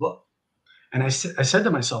put into a book. And I said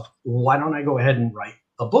to myself, why don't I go ahead and write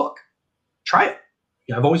a book? Try it.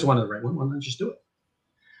 I've always wanted to write one. Why don't I just do it?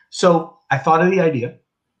 So I thought of the idea.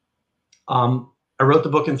 I wrote the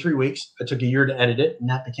book in 3 weeks. It took a year to edit it, and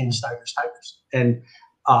that became Stigers Tigers. And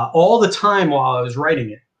all the time while I was writing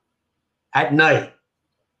it, at night,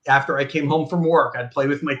 after I came home from work, I'd play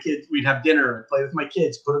with my kids. We'd have dinner and play with my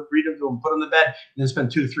kids, read them to them, put them in the bed, and then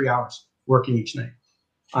spend 2 to 3 hours working each night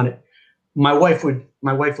on it. My wife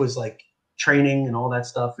was like training and all that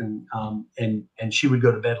stuff, and she would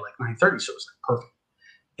go to bed like 9:30, so it was like perfect.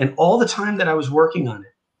 And all the time that I was working on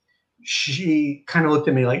it, she kind of looked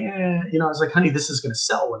at me like, I was like, honey, this is going to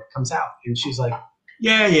sell when it comes out. And she's like,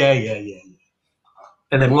 yeah.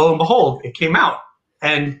 And then lo and behold, it came out,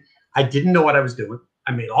 and I didn't know what I was doing.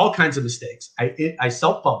 I made all kinds of mistakes. I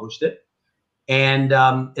self-published it, and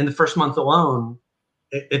in the first month alone,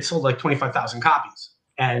 it sold like 25,000 copies.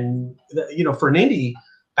 And for an indie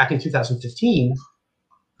back in 2015,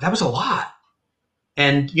 that was a lot.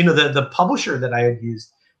 And the publisher that I had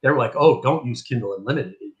used, they were like, "Oh, don't use Kindle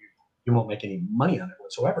Unlimited. You won't make any money on it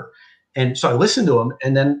whatsoever." And so I listened to them,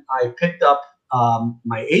 and then I picked up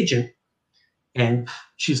my agent, and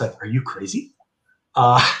she's like, "Are you crazy?"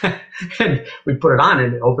 And we put it on,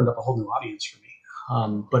 and it opened up a whole new audience for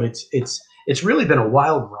me. But it's really been a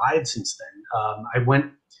wild ride since then. I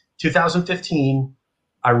went 2015.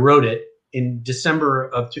 I wrote it in December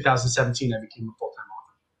of 2017. I became a full-time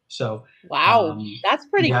author. So wow, that's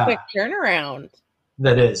pretty yeah. quick turnaround.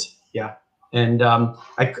 That is, yeah. And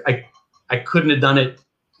I couldn't have done it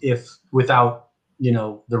without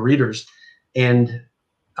the readers, and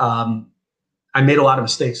I made a lot of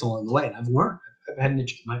mistakes along the way, and I've learned. I've had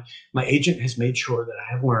my agent has made sure that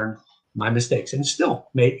I have learned my mistakes, and still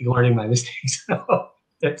learning my mistakes. So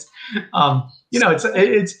it's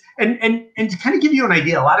it's and to kind of give you an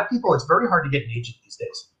idea, a lot of people, it's very hard to get an agent these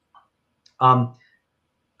days.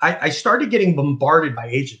 I started getting bombarded by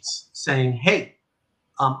agents saying, "Hey,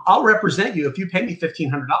 I'll represent you if you pay me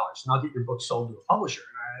 $1,500, and I'll get your book sold to a publisher."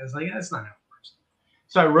 And I was like, "Yeah, that's not how it works."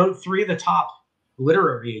 So I wrote 3 of the top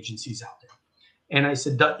literary agencies out there, and I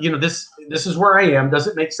said, this is where I am. Does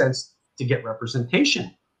it make sense to get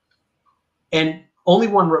representation? And only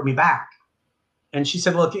one wrote me back, and she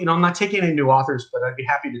said, "Look, I'm not taking any new authors, but I'd be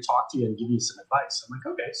happy to talk to you and give you some advice." I'm like,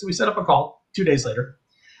 "Okay." So we set up a call 2 days later,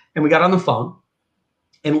 and we got on the phone.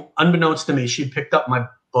 And unbeknownst to me, she picked up my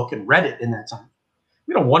book and read it in that time.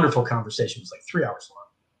 We had a wonderful conversation. It was like 3 hours long.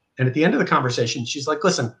 And at the end of the conversation, she's like,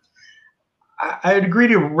 "Listen, I'd agree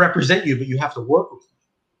to represent you, but you have to work with me."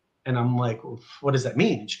 And I'm like, "Well, what does that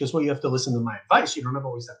mean?" And she goes, "Well, you have to listen to my advice. You don't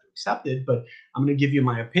always have to accept it, but I'm going to give you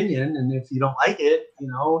my opinion. And if you don't like it, and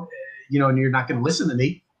you're not going to listen to me,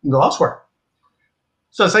 you can go elsewhere."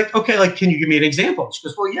 So it's like, "Okay, can you give me an example?" And she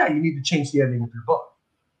goes, "Well, yeah, you need to change the ending of your book."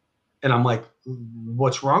 And I'm like,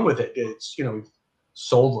 "What's wrong with it?" It's, we've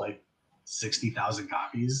sold like 60,000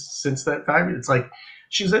 copies since that time. It's like,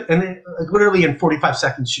 and then, literally in 45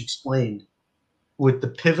 seconds, she explained with the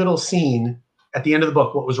pivotal scene at the end of the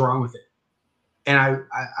book what was wrong with it. And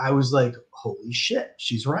I was like, holy shit,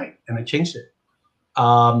 she's right. And I changed it.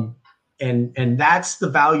 And that's the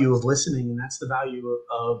value of listening. And that's the value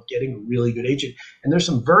of getting a really good agent. And there's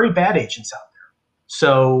some very bad agents out there.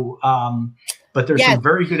 So, but there's some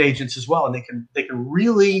very good agents as well. And they can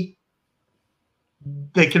really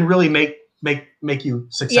make you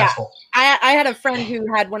successful. Yeah. I had a friend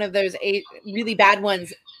who had one of those really bad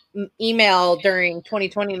ones email during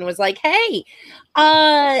 2020 and was like, "Hey,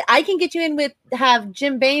 I can get you in have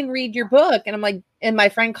Jim Bain read your book." And I'm like, and my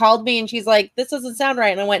friend called me and she's like, "This doesn't sound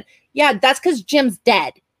right." And I went, "Yeah, that's because Jim's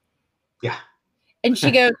dead." Yeah. And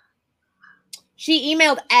she goes, she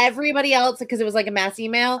emailed everybody else because it was like a mass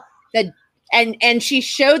email and she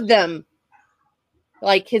showed them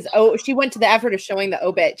like she went to the effort of showing the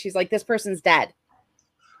obit. She's like, "This person's dead."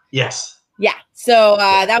 Yes. Yeah. So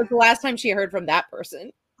that was the last time she heard from that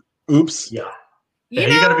person. Oops. Yeah. You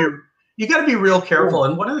gotta be real careful.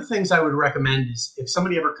 And one of the things I would recommend is if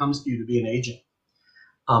somebody ever comes to you to be an agent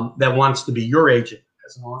that wants to be your agent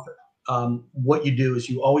as an author, what you do is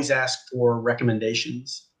you always ask for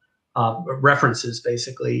recommendations, references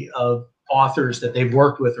basically of authors that they've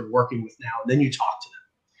worked with or working with now. And then you talk to them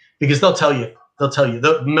because they'll tell you.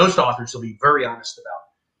 Most authors will be very honest about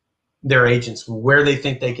their agents, where they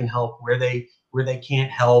think they can help, where they can't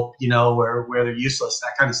help, where they're useless,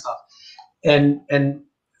 that kind of stuff. And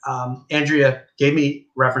Andrea gave me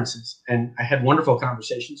references, and I had wonderful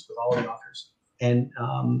conversations with all the authors, and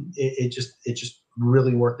it just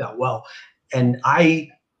really worked out well. And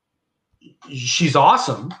she's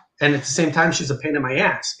awesome, and at the same time, she's a pain in my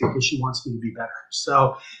ass because she wants me to be better.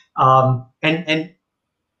 So, and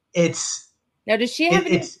it's. Now, does she have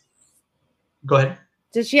any? Go ahead.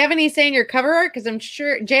 Does she have any say in your cover art? Because I'm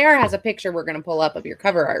sure JR has a picture we're going to pull up of your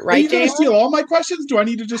cover art, right? Are you going to steal all my questions? Do I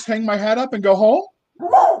need to just hang my hat up and go home?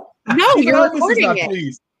 No, you're recording it.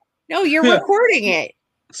 Pleased. No, you're recording it.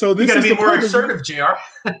 So this you got to is be more assertive, JR.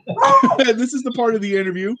 This is the part of the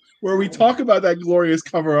interview where we talk about that glorious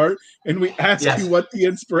cover art and we ask you what the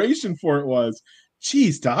inspiration for it was.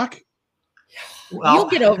 Jeez, Doc. Well, you'll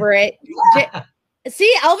get over it.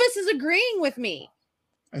 See, Elvis is agreeing with me.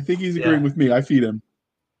 I think he's agreeing with me. I feed him.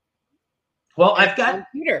 Well, I've got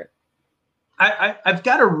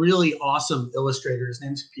a really awesome illustrator. His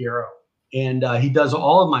name's Piero, and he does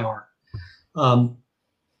all of my art.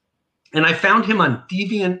 And I found him on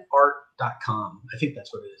deviantart.com. I think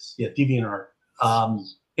that's what it is. Yeah, DeviantArt.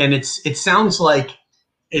 And it sounds like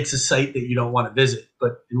it's a site that you don't want to visit,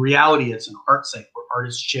 but in reality, it's an art site where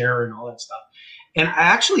artists share and all that stuff. And I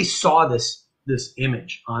actually saw this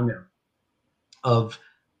image on there of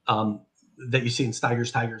that you see in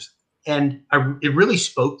Stigers. And it really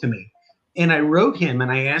spoke to me. And I wrote him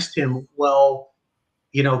and I asked him, well,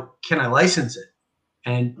 can I license it?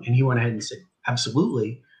 And he went ahead and said,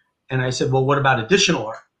 absolutely. And I said, well, what about additional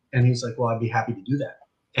art? And he's like, well, I'd be happy to do that.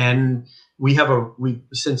 And we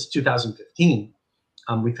since 2015,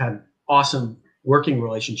 we've had awesome working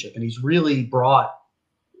relationship, and he's really brought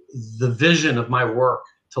the vision of my work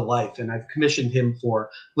to life. And I've commissioned him for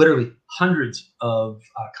literally hundreds of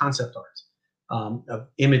concept art, of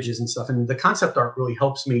images and stuff. And the concept art really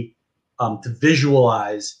helps me to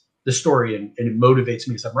visualize the story, and it motivates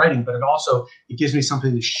me as I'm writing, but it gives me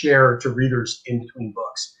something to share to readers in between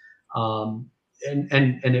books. And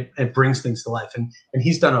it brings things to life. And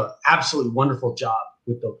he's done an absolutely wonderful job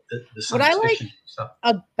with the science what I like fiction stuff.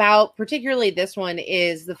 About particularly this one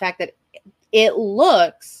is the fact that it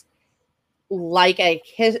looks like a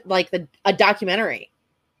documentary.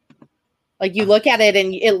 Like you look at it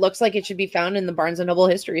and it looks like it should be found in the Barnes and Noble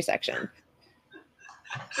history section.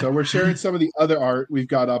 So we're sharing some of the other art we've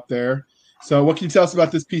got up there. So what can you tell us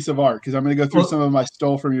about this piece of art? Because I'm going to go through some of them I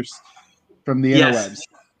stole from the interwebs.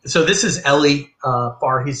 So this is Ellie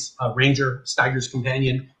Farr. He's a Ranger, Stigers'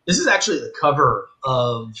 companion. This is actually the cover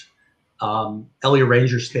of Ellie, a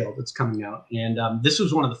Ranger's Tale that's coming out. And this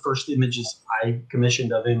was one of the first images I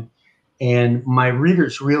commissioned of him. And my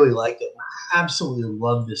readers really liked it. I absolutely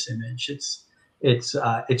love this image.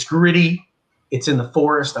 It's gritty. It's in the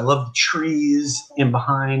forest. I love the trees in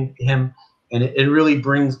behind him. And it really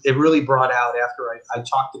brought out, after I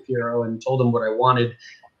talked to Piero and told him what I wanted,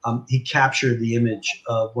 he captured the image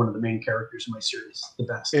of one of the main characters in my series the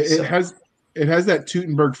best. It has that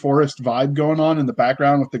Teutonburg forest vibe going on in the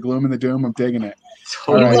background with the gloom and the doom. I'm digging it.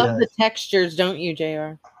 You love the textures, don't you,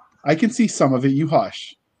 JR? I can see some of it. You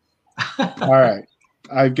hush. All right.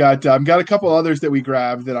 I've got a couple others that we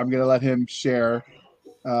grabbed that I'm going to let him share.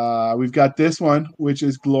 We've got this one, which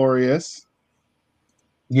is glorious.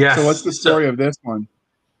 Yes. So what's the story of this one?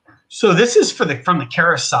 So this is from the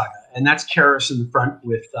Karis saga, and that's Karis in the front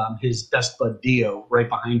with his best bud Dio right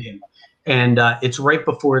behind him. And it's right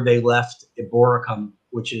before they left Eboracum,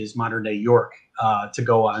 which is modern day York, to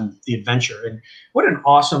go on the adventure. And what an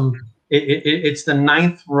awesome! It's the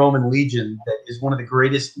 9th Roman Legion that is one of the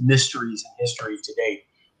greatest mysteries in history to date.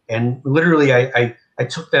 And literally, I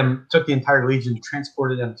took the entire Legion,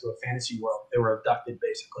 transported them to a fantasy world. They were abducted,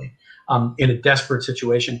 basically, in a desperate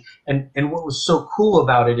situation. And what was so cool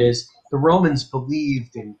about it is the Romans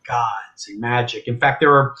believed in gods and magic. In fact, there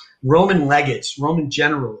were Roman legates, Roman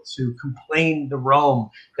generals who complained to Rome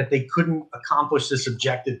that they couldn't accomplish this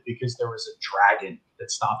objective because there was a dragon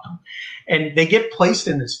that stopped them. And they get placed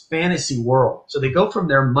in this fantasy world. So they go from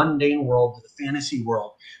their mundane world to the fantasy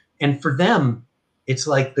world. And for them, it's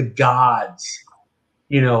like the gods.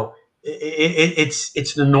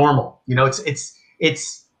 It's the normal.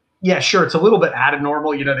 Yeah, sure, it's a little bit out of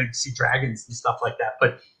normal. They see dragons and stuff like that,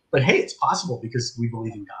 but hey, it's possible because we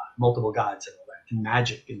believe in God, multiple gods, and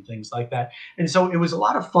magic and things like that. And so it was a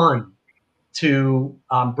lot of fun to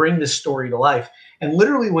bring this story to life. And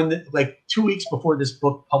literally, when 2 weeks before this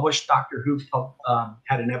book published, Dr. Who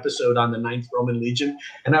had an episode on the 9th Roman Legion,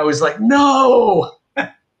 and I was like, no.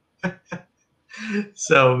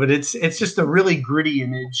 So, but it's just a really gritty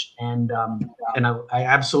image, and I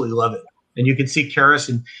absolutely love it. And you can see Karis,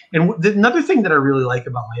 and another thing that I really like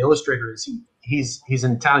about my illustrator is he's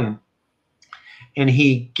an Italian, and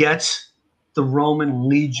he gets the Roman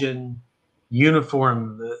Legion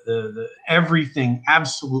uniform, the everything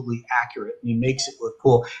absolutely accurate, and he makes it look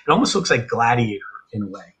cool. It almost looks like Gladiator in a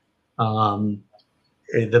way,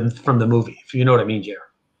 from the movie, if you know what I mean, Jared.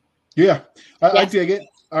 Yeah, I dig it.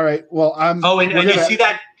 All right. Well, and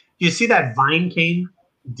you see that vine cane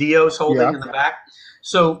Dio's holding in the back.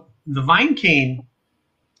 So the vine cane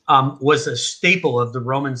was a staple of the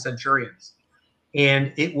Roman centurions,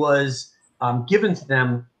 and it was given to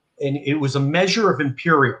them, and it was a measure of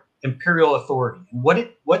imperial authority. And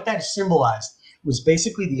what that symbolized was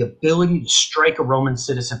basically the ability to strike a Roman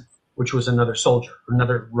citizen, which was another soldier,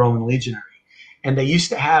 another Roman legionary. And they used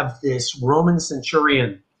to have this Roman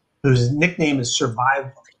centurion whose nickname is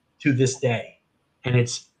survived to this day, and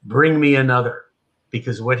it's "Bring me another,"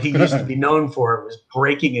 because what he used to be known for was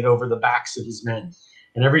breaking it over the backs of his men.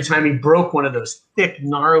 And every time he broke one of those thick,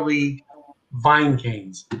 gnarly vine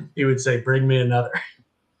canes, he would say, "Bring me another."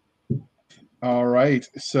 All right,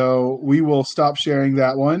 so we will stop sharing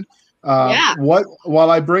that one.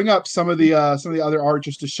 While I bring up some of the other art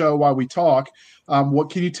just to show why we talk,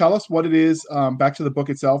 what can you tell us what it is? Back to the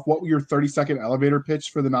book itself, what your 30-second elevator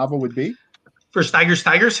pitch for the novel would be? For Stigers,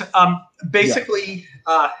 basically,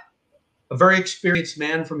 a very experienced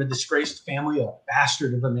man from a disgraced family, a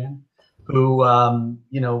bastard of a man, who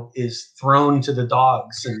is thrown to the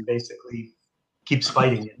dogs and basically keeps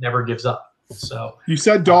fighting and never gives up. So you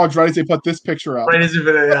said dogs right as they put this picture out. Right as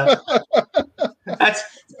that's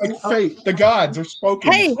fate. The gods are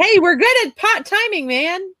spoken. Hey, we're good at pot timing,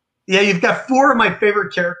 man. Yeah, you've got 4 of my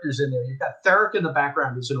favorite characters in there. You've got Theric in the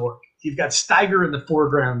background, who's an orc. Stiger in the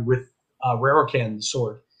foreground with Rarokan, the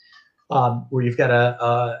sword, where you've got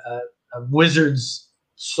a wizard's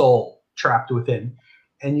soul trapped within,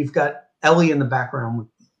 and you've got Ellie in the background with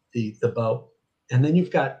the bow, and then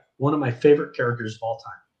you've got one of my favorite characters of all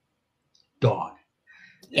time, Dog.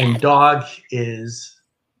 Yes. And Dog is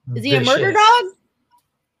he a murder dog?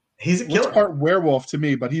 He's a killer. Looks part werewolf to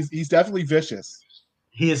me, but he's definitely vicious.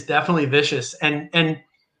 He is definitely vicious, and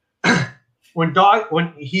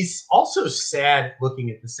when he's also sad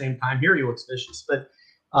looking at the same time. Here he looks vicious, but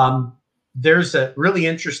there's a really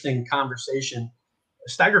interesting conversation.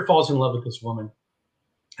 Stiger falls in love with this woman,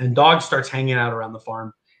 and Dog starts hanging out around the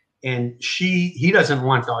farm, and he doesn't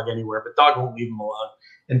want Dog anywhere, but Dog won't leave him alone.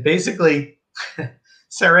 And basically,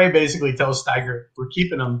 Sarai basically tells Stiger, "We're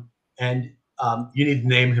keeping him, and you need to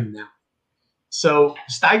name him now." So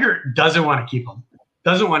Stiger doesn't want to keep him,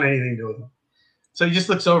 doesn't want anything to do with him. So he just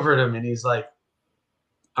looks over at him and he's like,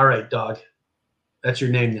 "All right, Dog, that's your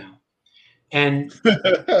name now." And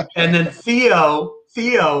then Theo,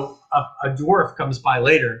 a dwarf, comes by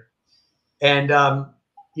later, and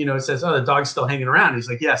says, "Oh, the dog's still hanging around." He's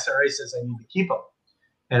like, "Yeah, Sarai says I need to keep him,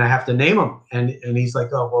 and I have to name him." And he's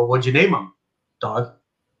like, "Oh, well, what'd you name him, Dog?"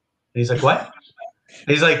 And he's like, "What?" And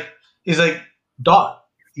he's like, "Dog.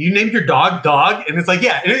 You named your dog Dog?" And it's like,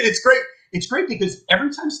 yeah, and it's great. It's great because every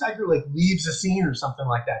time Stiger leaves a scene or something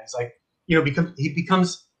like that, he's like,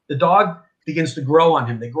 the dog begins to grow on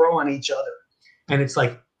him. They grow on each other, and it's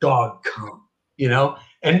like, "Dog, come,"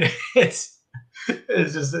 and it's a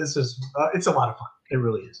lot of fun. It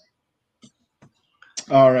really is.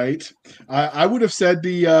 All right, I would have said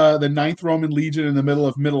the Ninth Roman Legion in the middle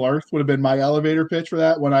of Middle Earth would have been my elevator pitch for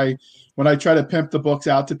that. When I try to pimp the books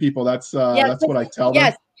out to people, that's what I tell them.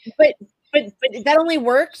 Yes, but that only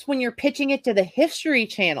works when you're pitching it to the History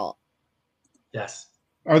Channel. Yes.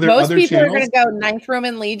 Are there most other people channels? are going to go Ninth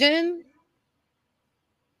Roman Legion?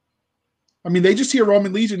 I mean, they just hear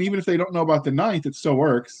Roman Legion, even if they don't know about the Ninth, it still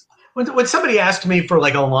works. When somebody asks me for a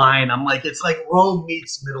line, I'm like, it's like Rome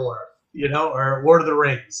meets Middle Earth, or Lord of the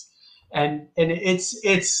Rings, and it's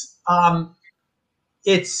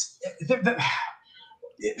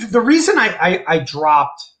the reason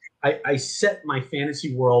I set my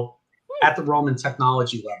fantasy world at the Roman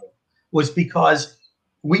technology level was because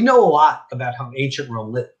we know a lot about how ancient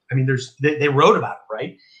Rome lived. I mean, they wrote about it,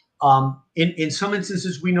 right? In some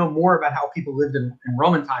instances, we know more about how people lived in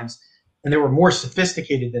Roman times, and they were more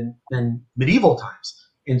sophisticated than medieval times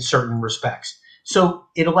in certain respects. So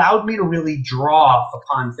it allowed me to really draw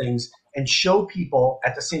upon things and show people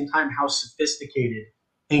at the same time how sophisticated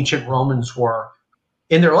ancient Romans were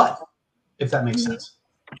in their life, if that makes sense.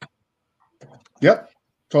 Yep,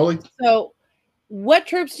 totally. So what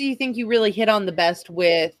tropes do you think you really hit on the best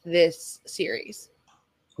with this series?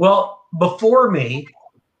 Well, before me,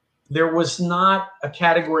 there was not a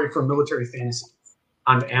category for military fantasy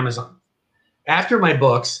on Amazon. After my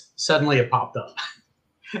books, suddenly it popped up.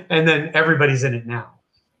 And then everybody's in it now.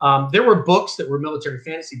 There were books that were military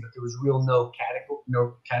fantasy, but there was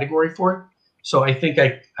no category for it. So I think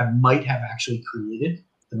I might have actually created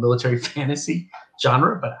the military fantasy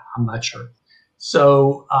genre, but I'm not sure.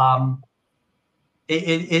 So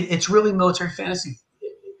it's really military fantasy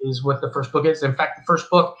is what the first book is. In fact, the first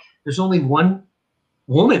book, there's only one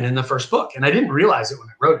woman in the first book, and I didn't realize it when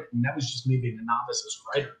I wrote it. And that was just me being a novice as a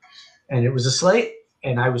writer. And it was a slave,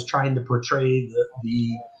 and I was trying to portray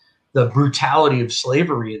the brutality of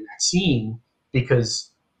slavery in that scene because,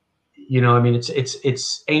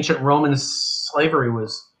 it's ancient Roman slavery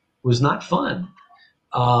was not fun.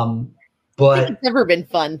 But it's never been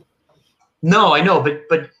fun. No, I know,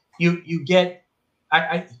 but you get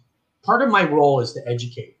I part of my role is to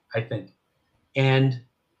educate, I think, and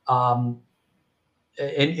one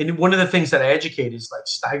of the things that I educate is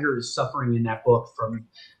Stiger is suffering in that book from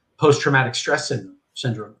post-traumatic stress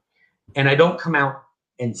syndrome, and I don't come out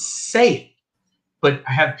and say it, but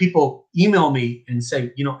I have people email me and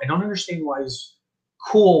say, I don't understand why he's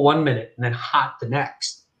cool one minute and then hot the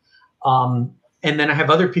next, and then I have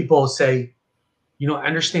other people say, I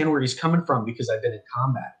understand where he's coming from because I've been in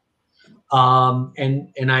combat.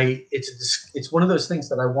 It's one of those things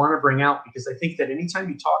that I want to bring out because I think that anytime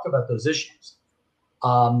you talk about those issues,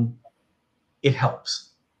 it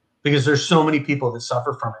helps because there's so many people that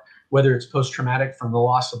suffer from it, whether it's post-traumatic from the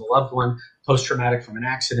loss of a loved one, post-traumatic from an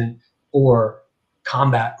accident, or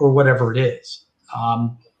combat, or whatever it is.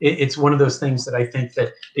 It's one of those things that I think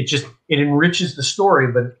that it enriches the story,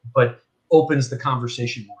 but opens the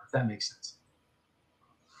conversation more, if that makes sense.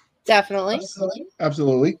 Definitely.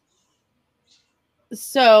 Absolutely.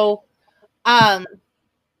 So,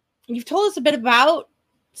 you've told us a bit about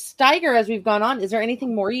Stiger, as we've gone on, is there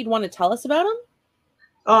anything more you'd want to tell us about him?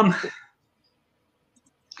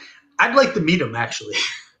 I'd like to meet him, actually.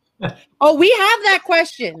 Oh, we have that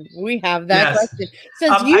question. Question.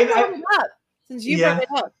 Since you brought it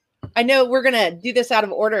up, I know we're gonna do this out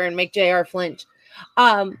of order and make JR flinch.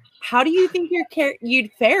 How do you think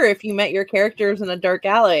you'd fare if you met your characters in a dark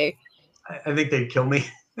alley? I think they'd kill me.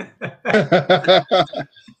 You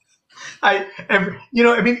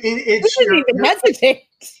shouldn't even hesitate.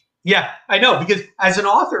 Yeah, I know, because as an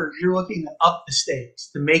author, you're looking to up the stakes,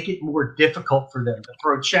 to make it more difficult for them, to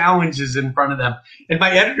throw challenges in front of them. And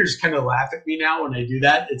my editors kind of laugh at me now when I do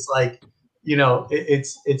that. It's like, they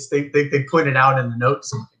point it out in the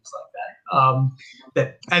notes and things like that,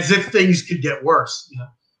 that as if things could get worse.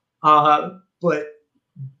 But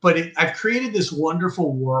I've created this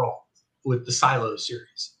wonderful world with the Silo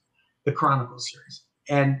series, the Chronicle series,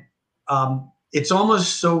 and it's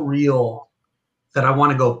almost so real that I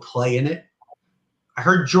want to go play in it. I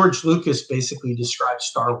heard George Lucas basically describe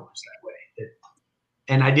Star Wars that way,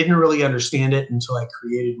 and I didn't really understand it until I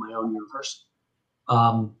created my own universe.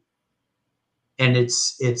 And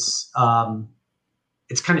it's kind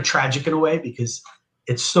of tragic in a way because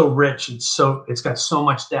it's so rich. It's got so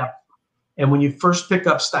much depth. And when you first pick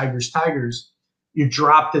up Tigers, you're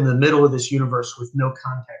dropped in the middle of this universe with no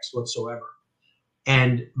context whatsoever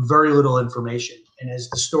and very little information. And as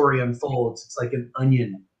the story unfolds, it's like an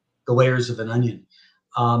onion, the layers of an onion.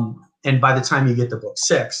 And by the time you get to book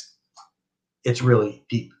 6, it's really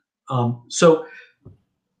deep. So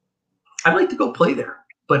I'd like to go play there,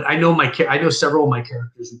 but I know several of my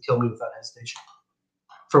characters would kill me without hesitation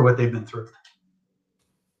for what they've been through.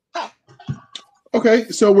 Okay,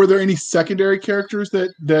 so were there any secondary characters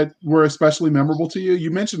that were especially memorable to you?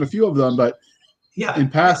 You mentioned a few of them, but in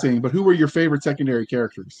passing. But who were your favorite secondary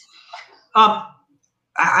characters?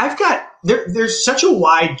 I've got there's such a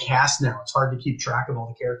wide cast now. It's hard to keep track of all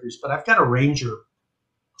the characters, but I've got a ranger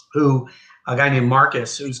a guy named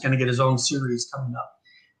Marcus, who's going to get his own series coming up.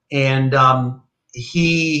 And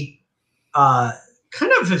he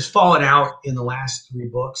kind of has fallen out in the last 3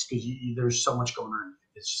 books because there's so much going on.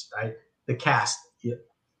 It's just the cast, you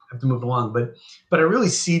have to move along. But I really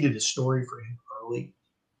seeded a story for him early.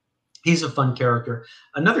 He's a fun character.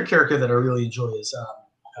 Another character that I really enjoy is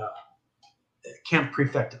Camp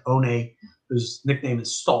Prefect One, whose nickname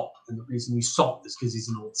is Salt. And the reason he's Salt is because he's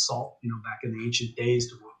an old salt. Back in the ancient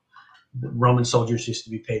days, the Roman soldiers used to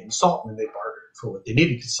be paid in salt, and they bartered for what they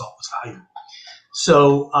needed because salt was valuable.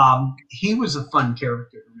 So he was a fun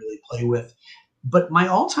character to really play with. But my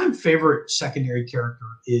all-time favorite secondary character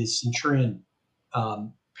is Centurion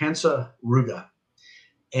Pansa Ruga.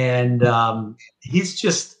 And he's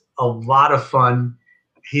just a lot of fun.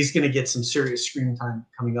 He's going to get some serious screen time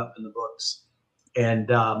coming up in the books.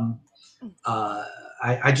 And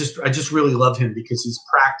I just really love him because he's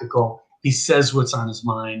practical. He says what's on his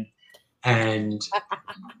mind, and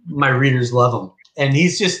my readers love him. And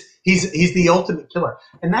he's the ultimate killer.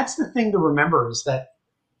 And that's the thing to remember is that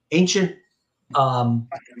ancient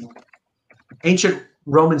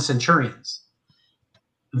Roman centurions,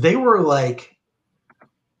 they were like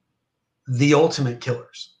the ultimate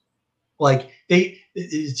killers. Like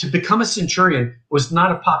to become a centurion was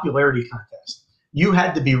not a popularity contest. You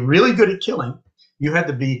had to be really good at killing. You had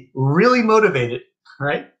to be really motivated,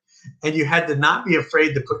 right? And you had to not be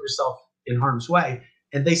afraid to put yourself in harm's way.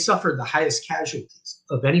 And they suffered the highest casualties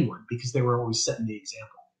of anyone because they were always setting the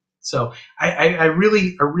example. So I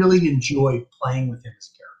really enjoy playing with him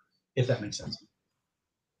as a character, if that makes sense.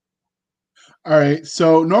 All right.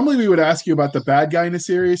 So normally we would ask you about the bad guy in the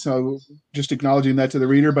series. So just acknowledging that to the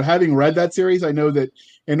reader. But having read that series, I know that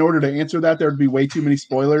in order to answer that, there would be way too many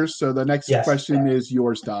spoilers. So the next question is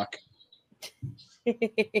yours, Doc.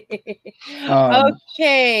 Okay.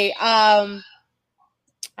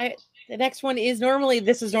 The next one is normally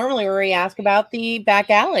where we ask about the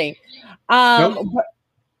back alley. Nope.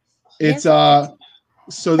 It's so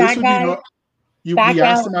this would be we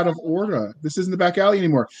asked them out of order. This isn't the back alley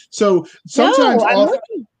anymore. So sometimes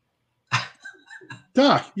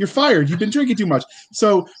Doc, you're fired. You've been drinking too much.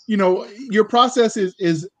 So your process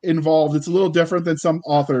is involved. It's a little different than some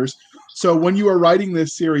authors. So when you were writing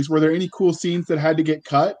this series, were there any cool scenes that had to get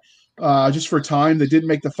cut just for time that didn't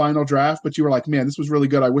make the final draft, but you were like, man, this was really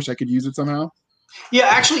good. I wish I could use it somehow? Yeah,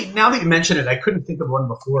 actually, now that you mention it, I couldn't think of one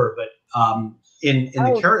before, but in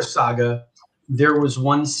the Karis saga, there was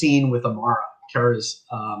one scene with Amara,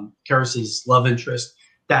 Karis's love interest,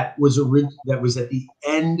 that was at the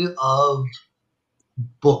end of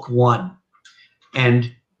book 1,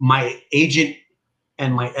 and my agent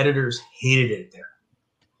and my editors hated it there.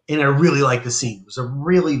 And I really liked the scene. It was a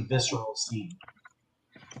really visceral scene.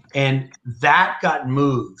 And that got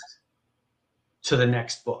moved to the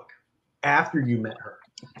next book after you met her.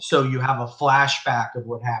 So you have a flashback of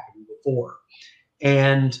what happened before.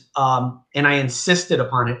 And I insisted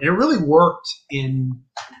upon it. And it really worked in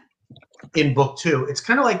book 2. It's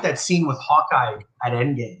kind of like that scene with Hawkeye at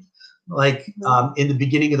Endgame, like in the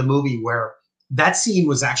beginning of the movie, where that scene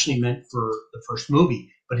was actually meant for the first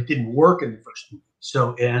movie, but it didn't work in the first movie.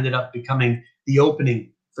 So it ended up becoming the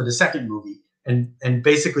opening for the second movie. And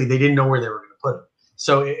basically they didn't know where they were going to put it.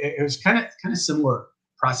 So it was kind of similar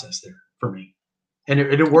process there for me. And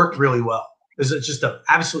it worked really well. It was just an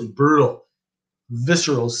absolutely brutal,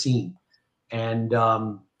 visceral scene, and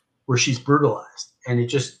where she's brutalized. And it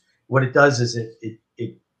just, what it does is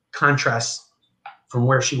it contrasts from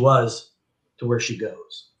where she was to where she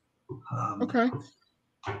goes. Okay.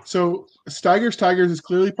 So Stigers Tigers is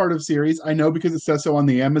clearly part of the series. I know because it says so on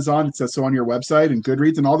the Amazon, it says so on your website and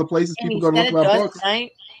Goodreads and all the places And people you go to said look it to about us books.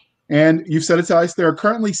 tonight. And you've said it to us. There are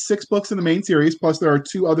currently 6 books in the main series, plus there are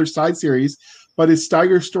 2 other side series. But is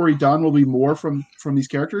Stigers' story done? Will be more from these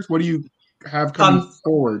characters? What do you have coming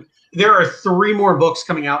forward? There are 3 more books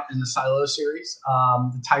coming out in the Silo series.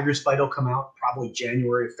 The Tiger's Fight will come out probably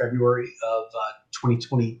January or February of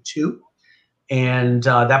 2022. And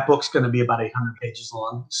that book's going to be about 800 pages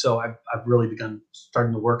long. So I've really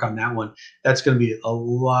starting to work on that one. That's going to be a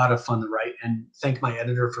lot of fun to write. And thank my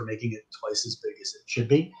editor for making it twice as big as it should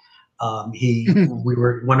be. We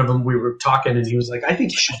were talking and he was like, I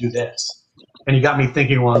think you should do this. And he got me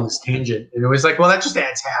thinking along this tangent. And it was like, well, that just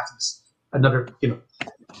adds half this, another,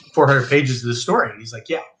 400 pages to the story. And he's like,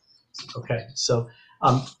 yeah. Okay. So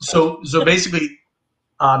basically,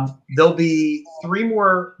 there'll be 3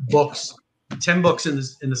 more books, 10 books in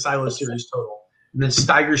the Silo series total. And then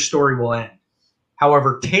Stigers' story will end.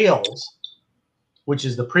 However, Tales, which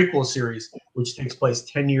is the prequel series, which takes place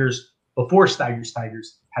 10 years before Stigers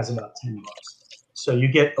Tigers, has about 10 books. So you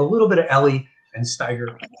get a little bit of Ellie and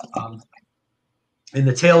Stiger in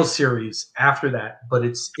the Tales series after that, but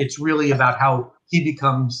it's really about how he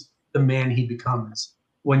becomes the man he becomes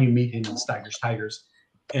when you meet him in Stigers Tigers.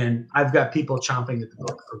 And I've got people chomping at the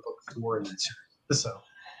book for book 4 in that series. So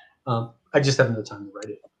I just haven't had time to write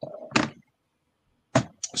it.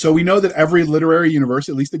 So we know that every literary universe,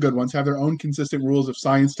 at least the good ones, have their own consistent rules of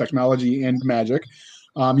science, technology, and magic.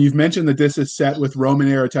 You've mentioned that this is set with Roman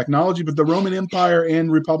era technology, but the Roman Empire and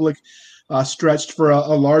Republic stretched for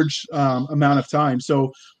a large amount of time.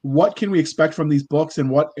 So what can we expect from these books, and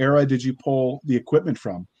what era did you pull the equipment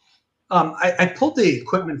from? I pulled the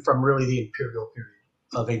equipment from really the imperial period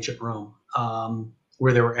of ancient Rome,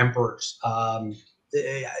 where there were emperors.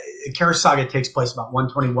 Kara Saga takes place about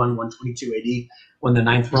 121, 122 AD, when the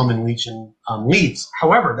 9th Roman Legion leaves.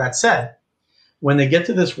 However, that said, when they get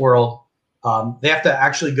to this world, they have to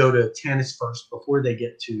actually go to Tanis first before they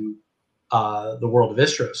get to the world of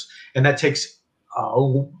Istros, and that takes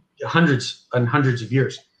hundreds and hundreds of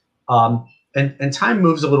years. And time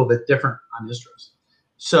moves a little bit different on Istros.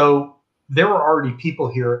 So there were already people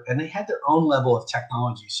here, and they had their own level of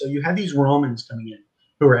technology. So you had these Romans coming in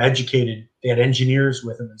who were educated. They had engineers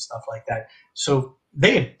with them and stuff like that. So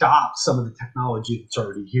they adopt some of the technology that's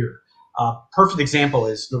already here. Perfect example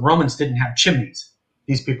is the Romans didn't have chimneys.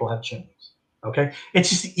 These people have chimneys. Okay, it's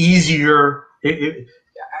just easier.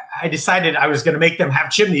 I decided I was going to make them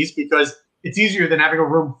have chimneys because it's easier than having a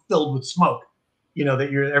room filled with smoke,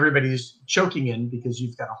 that everybody's choking in because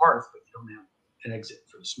you've got a hearth, but you don't have an exit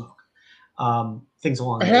for the smoke.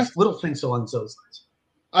 Little things along those lines.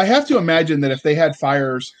 I have to imagine that if they had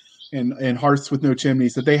fires and hearths with no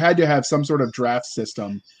chimneys, that they had to have some sort of draft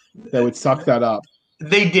system that would suck that up.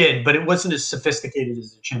 They did, but it wasn't as sophisticated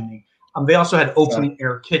as a chimney. They also had open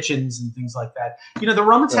air kitchens and things like that. The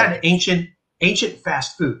Romans had ancient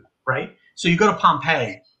fast food, right? So you go to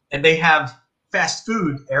Pompeii and they have fast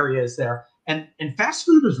food areas there. And fast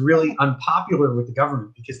food was really unpopular with the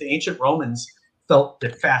government because the ancient Romans felt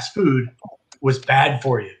that fast food was bad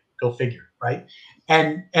for you. Go figure, right?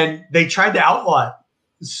 And they tried to outlaw it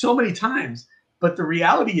so many times. But the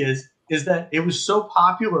reality is that it was so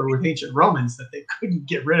popular with ancient Romans that they couldn't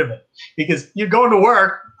get rid of it. Because you're going to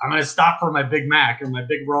work, I'm going to stop for my Big Mac or my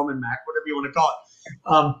Big Roman Mac, whatever you want to call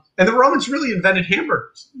it. And the Romans really invented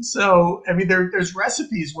hamburgers. So, there's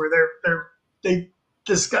recipes where they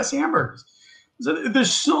discuss hamburgers. So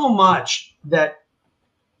there's so much that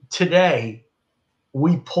today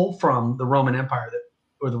we pull from the Roman Empire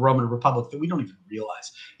or the Roman Republic that we don't even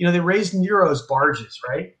realize. They raised Nero's barges,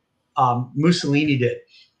 right? Mussolini did.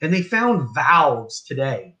 And they found valves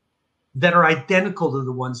today that are identical to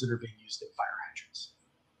the ones that are being used in fire hydrants.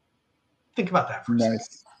 Think about that for a second.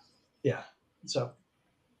 Yeah. So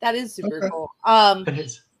that is super cool. it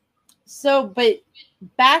is. So, but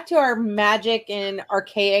back to our magic and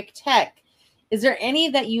archaic tech. Is there any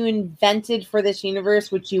that you invented for this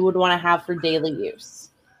universe which you would want to have for daily use?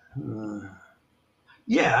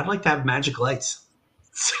 Yeah, I'd like to have magic lights.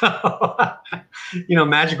 So,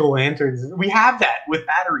 magical lanterns. We have that with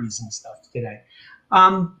batteries and stuff today.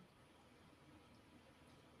 I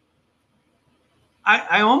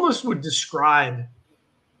almost would describe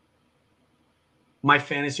my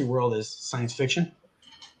fantasy world as science fiction.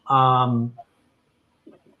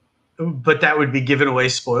 But that would be giving away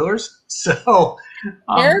spoilers. So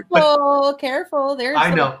careful. There's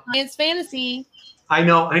science fantasy. I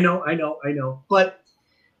know. But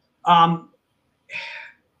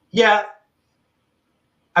yeah,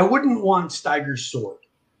 I wouldn't want Stigers' sword,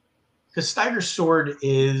 because Stigers' sword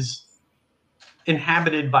is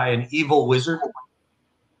inhabited by an evil wizard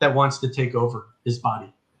that wants to take over his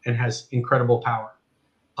body and has incredible power.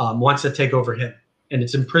 Wants to take over him, and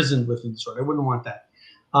it's imprisoned within the sword. I wouldn't want that.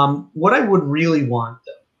 What I would really want,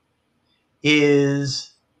 though,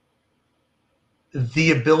 is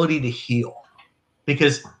the ability to heal,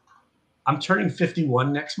 because I'm turning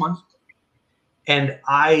 51 next month, and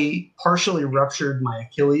I partially ruptured my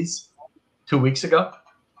Achilles 2 weeks ago,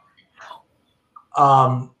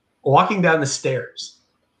 walking down the stairs.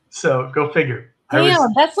 So go figure.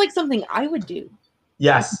 Damn, that's like something I would do.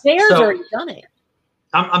 Yes. Bear's already done it.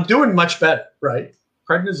 I'm doing much better, right?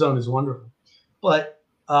 Prednisone is wonderful, but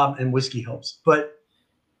and whiskey helps. But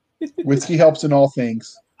whiskey helps in all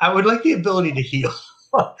things. I would like the ability to heal,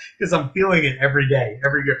 because I'm feeling it every day,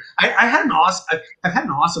 every year. I've had an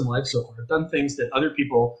awesome life so far. I've done things that other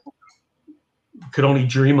people could only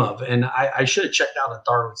dream of, and I should have checked out a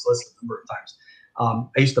Darwin's List a number of times.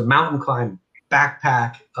 I used to mountain climb,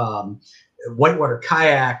 backpack, whitewater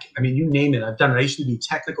kayak. I mean, you name it, I've done it. I used to do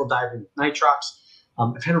technical diving with nitrox.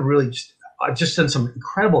 I've just done some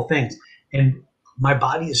incredible things, and my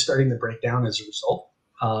body is starting to break down as a result.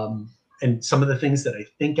 And some of the things that I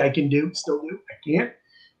think I can do, still do. I can't,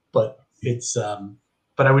 but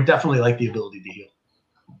but I would definitely like the ability to heal.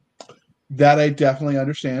 That I definitely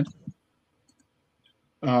understand.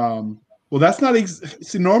 Well, that's not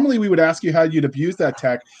see, normally we would ask you how you'd abuse that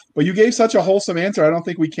tech, but you gave such a wholesome answer. I don't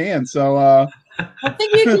think we can. So I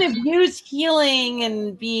think you can abuse healing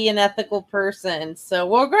and be an ethical person. So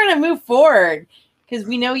we're going to move forward because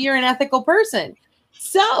we know you're an ethical person.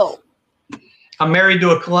 So I'm married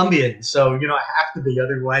to a Colombian, so I have to be.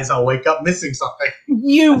 Otherwise, I'll wake up missing something.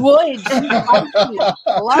 You would.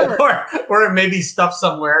 Love her. Or it may be stuff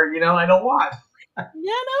somewhere. I don't want. You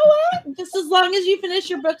know what? Just as long as you finish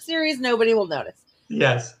your book series, nobody will notice.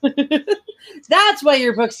 Yes. That's why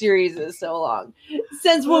your book series is so long.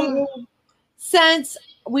 Since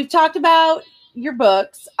we've talked about your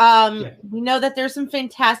books, we know that there's some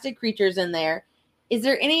fantastic creatures in there. Is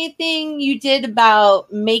there anything you did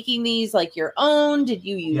about making these like your own? Did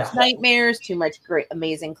you use nightmares? Too much great,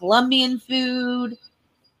 amazing Colombian food?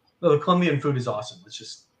 Well, the Colombian food is awesome. It's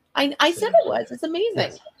just I said it was. It's amazing.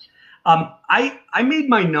 Yes. I made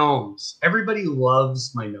my gnomes. Everybody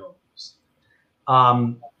loves my gnomes.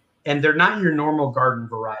 And they're not your normal garden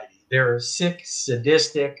variety. They're sick,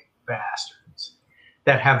 sadistic bastards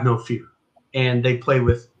that have no fear, and they play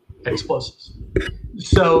with explosives.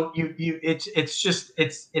 So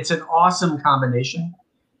it's an awesome combination,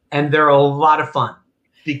 and they're a lot of fun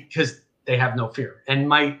because they have no fear. And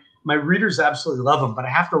my readers absolutely love them, but I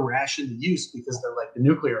have to ration the use because they're like the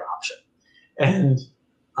nuclear option. And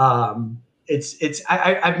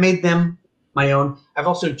I've made them my own. I've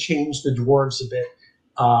also changed the dwarves a bit.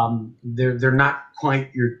 They're not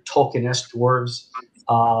quite your Tolkien-esque dwarves,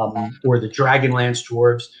 or the Dragonlance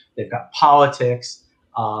dwarves. They've got politics.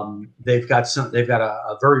 They've got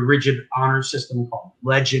a very rigid honor system called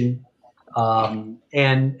Legend, and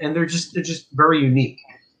they're just very unique.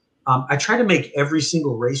 I try to make every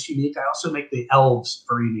single race unique. I also make the elves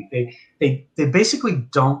very unique. They basically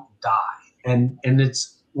don't die, and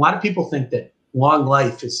it's a lot of people think that long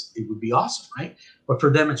life it would be awesome, right? But for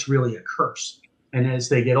them, it's really a curse. And as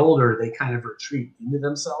they get older, they kind of retreat into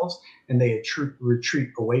themselves, and they retreat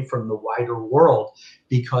away from the wider world,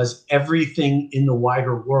 because everything in the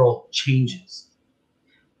wider world changes,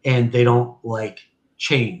 and they don't like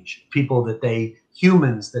change.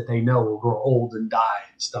 Humans that they know will grow old and die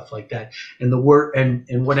and stuff like that. And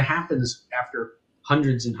and what happens after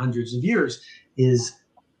hundreds and hundreds of years is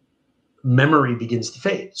memory begins to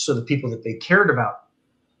fade. So the people that they cared about,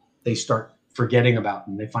 they start forgetting about,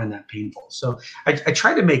 and they find that painful. So I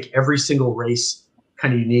try to make every single race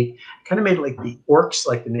kind of unique. Kind of made like the orcs,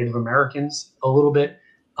 like the Native Americans, a little bit.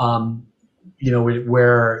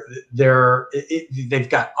 where they've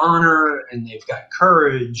got honor and they've got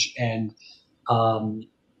courage and I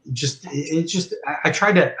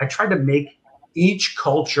try to make each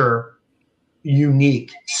culture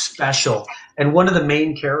unique, special, and one of the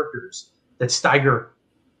main characters that Stiger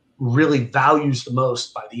really values the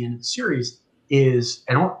most by the end of the series is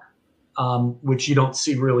an orc, which you don't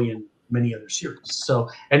see really in many other series. So,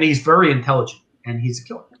 and he's very intelligent and he's a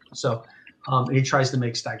killer. So, and he tries to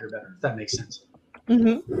make Stiger better, if that makes sense.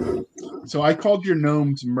 Mm-hmm. So I called your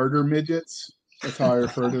gnomes murder midgets. That's how I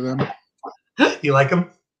refer to them. You like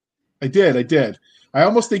them? I did. I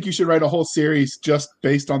almost think you should write a whole series just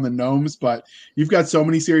based on the gnomes, but you've got so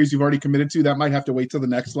many series you've already committed to that might have to wait till the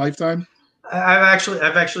next lifetime.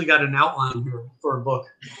 I've actually got an outline here for a book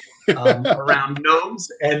around gnomes,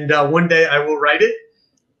 and one day I will write it.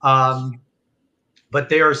 But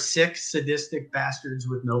they are 6 sadistic bastards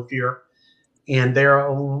with no fear, and they're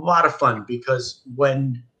a lot of fun because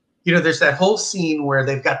when there's that whole scene where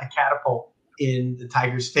they've got the catapult in the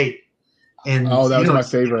Tiger's Fate, and that was my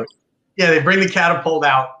favorite. Yeah, they bring the catapult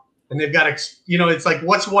out. And they've got, it's like,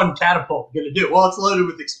 what's one catapult going to do? Well, it's loaded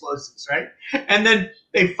with explosives, right? And then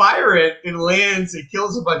they fire it, it lands, it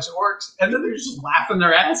kills a bunch of orcs, and then they're just laughing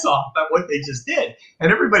their ass off at what they just did. And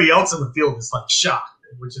everybody else in the field is like shocked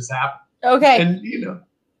at what just happened. Okay. And,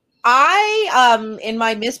 I, in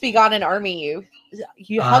my misbegotten army,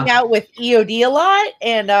 you hung out with EOD a lot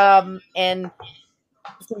and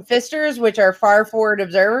some fisters, which are far forward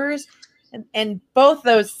observers. And both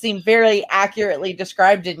those seem very accurately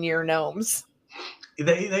described in your gnomes.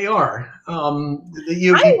 They are. The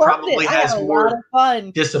EOD probably has more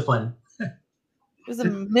fun. Discipline. It was a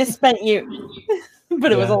misspent year,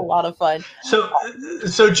 but it was a lot of fun. So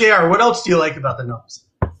JR, what else do you like about the gnomes?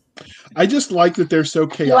 I just like that they're so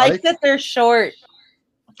chaotic. I like that they're short.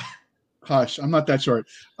 Hush, I'm not that short.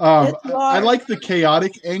 I like the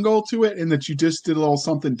chaotic angle to it, and that you just did a little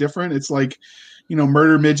something different. It's like,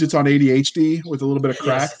 murder midgets on ADHD with a little bit of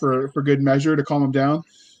crack for good measure to calm them down.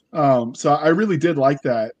 So I really did like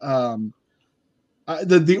that.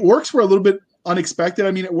 The orcs were a little bit unexpected.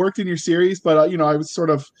 I mean, it worked in your series, but I was sort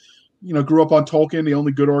of, grew up on Tolkien. The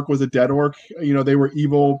only good orc was a dead orc. They were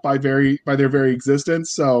evil by their very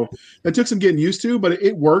existence. So that took some getting used to, but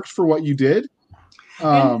it worked for what you did.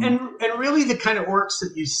 And really the kind of orcs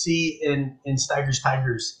that you see in Stiger's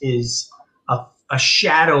Tigers is a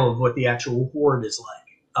shadow of what the actual horde is like,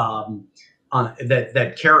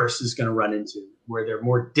 that Karis is going to run into, where they're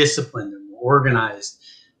more disciplined, they're more organized,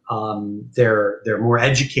 they're more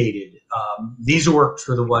educated. These orcs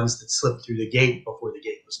were the ones that slipped through the gate before the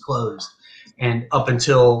gate was closed, and up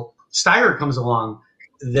until Stiger comes along,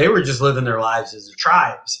 they were just living their lives as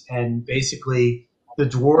tribes, and basically the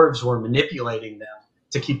dwarves were manipulating them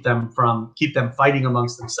to keep them fighting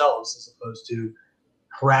amongst themselves as opposed to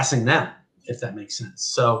harassing them, if that makes sense.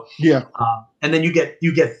 So yeah. And then you get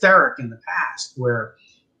Theric in the past, where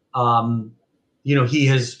he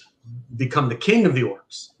has become the king of the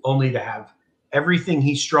orcs, only to have everything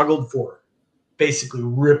he struggled for basically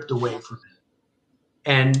ripped away from him.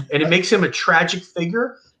 And it makes him a tragic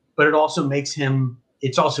figure, but it also makes him,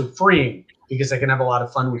 it's also freeing because I can have a lot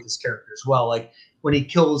of fun with this character as well. Like when he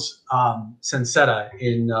kills Sensetta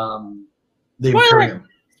in the Imperium.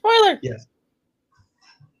 Spoiler. Yes.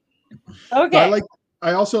 Okay.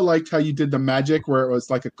 I also liked how you did the magic where it was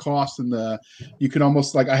like a cost, and you could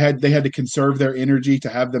almost like they had to conserve their energy to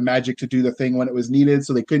have the magic to do the thing when it was needed,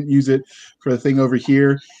 so they couldn't use it for the thing over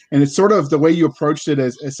here. And it's sort of the way you approached it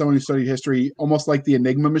as someone who studied history, almost like the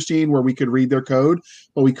Enigma machine, where we could read their code,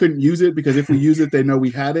 but we couldn't use it because if we use it, they know we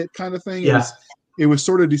had it, kind of thing. Yeah. It was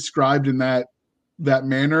sort of described in that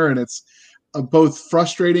manner, and it's both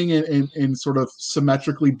frustrating and sort of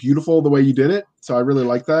symmetrically beautiful the way you did it. So I really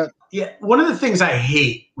like that. Yeah, one of the things I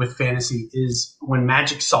hate with fantasy is when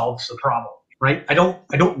magic solves the problem, right? I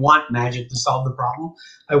don't want magic to solve the problem.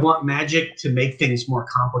 I want magic to make things more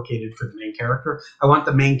complicated for the main character. I want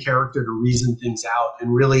the main character to reason things out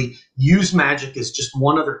and really use magic as just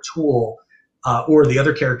one other tool, or the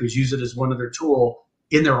other characters use it as one other tool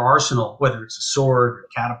in their arsenal, whether it's a sword or a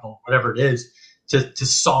catapult, whatever it is, to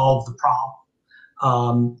solve the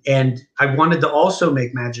problem. And I wanted to also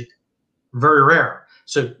make magic very rare.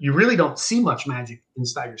 So you really don't see much magic in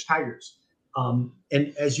Stigers Tigers.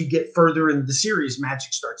 And as you get further into the series,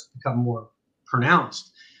 magic starts to become more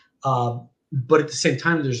pronounced. But at the same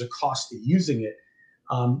time, there's a cost to using it,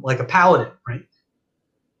 like a paladin, right?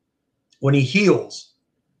 When he heals,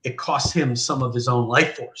 it costs him some of his own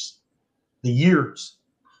life force, the years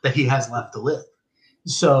that he has left to live.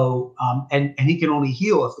 So, and he can only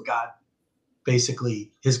heal if his god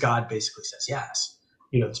basically says yes.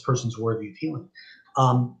 this person's worthy of healing.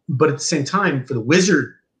 But at the same time, for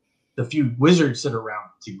the few wizards that are around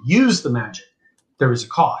to use the magic, there is a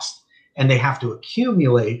cost, and they have to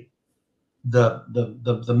accumulate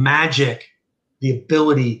the magic, the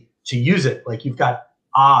ability to use it. Like you've got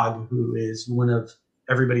Og, who is one of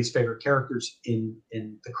everybody's favorite characters in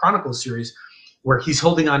the Chronicles series, where he's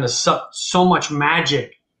holding on to so much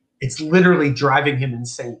magic, it's literally driving him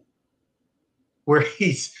insane. Where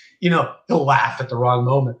he's, he'll laugh at the wrong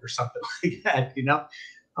moment or something like that.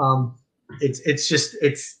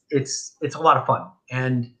 It's a lot of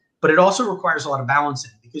fun, but it also requires a lot of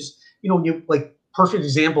balancing because when you like perfect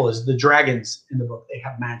example is the dragons in the book. They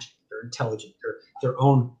have magic. They're intelligent. They're their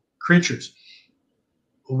own creatures.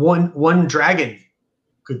 One dragon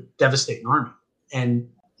could devastate an army, and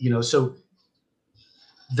so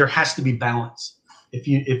there has to be balance. If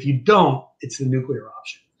you don't, it's the nuclear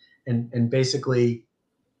option, and basically,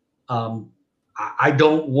 I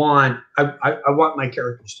don't want I want my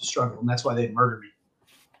characters to struggle, and that's why they murder me.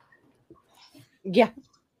 Yeah.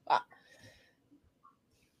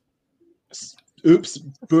 Oops,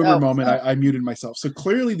 boomer moment. I muted myself. So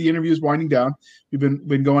clearly the interview is winding down. We've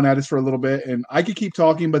been going at this for a little bit, and I could keep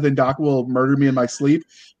talking, but then Doc will murder me in my sleep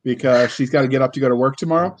because she's got to get up to go to work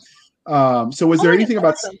tomorrow. So was there anything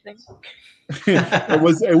about something?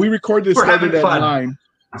 We recorded this started at 9,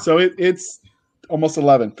 so it's almost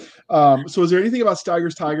 11. So is there anything about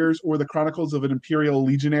Stigers Tigers or the Chronicles of an Imperial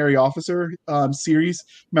Legionary Officer series?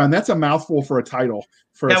 Man, that's a mouthful for a title.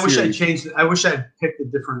 I wish I'd changed it. I wish I'd picked a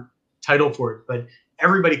different title for it, but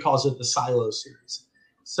everybody calls it the Silo series.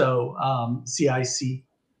 So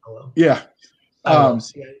CICLO. Yeah.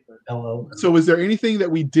 CILO. So was there anything that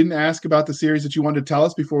we didn't ask about the series that you wanted to tell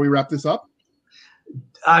us before we wrap this up?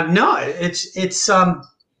 No, it's a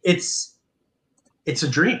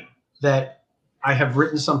dream that I have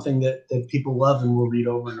written something that people love and will read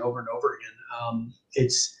over and over and over again.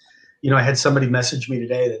 I had somebody message me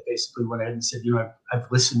today that basically went ahead and said, I've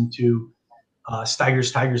listened to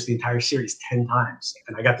Stigers Tigers, the entire series 10 times.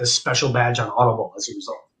 And I got this special badge on Audible as a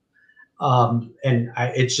result. I'm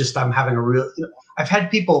having a real, I've had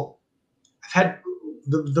the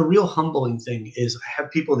real humbling thing is I have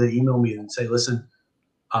people that email me and say, listen,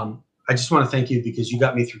 I just want to thank you because you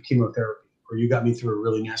got me through chemotherapy, or you got me through a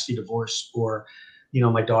really nasty divorce, or,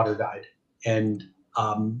 my daughter died. And,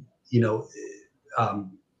 I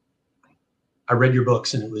read your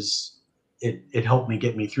books and it helped me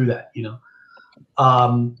get me through that,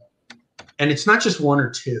 and it's not just one or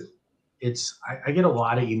two. I get a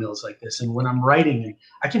lot of emails like this, and when I'm writing,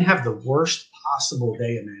 I can have the worst possible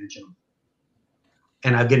day imaginable,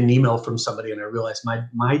 and I get an email from somebody, and I realize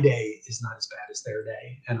my day is not as bad as their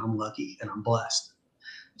day, and I'm lucky and I'm blessed.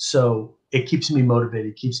 So it keeps me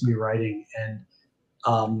motivated, keeps me writing, and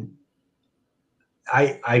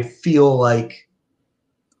I feel like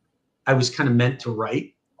I was kind of meant to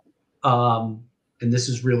write. And this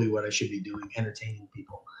is really what I should be doing, entertaining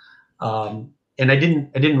people. And I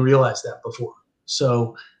didn't realize that before.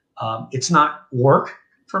 So it's not work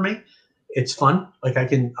for me. It's fun. Like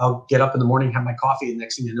I'll get up in the morning, have my coffee, and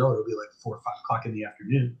next thing you know, it'll be like 4 or 5 o'clock in the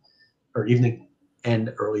afternoon or evening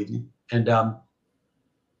and early evening. And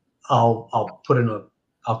I'll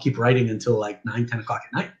keep writing until like 9, 10 o'clock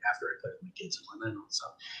at night after I play with my kids and whatnot and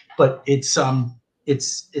stuff. But it's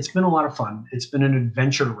been a lot of fun. It's been an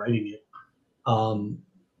adventure writing it. And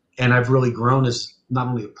I've really grown as not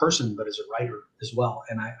only a person, but as a writer as well.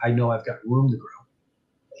 And I know I've got room to grow.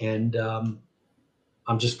 And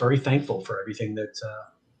I'm just very thankful for everything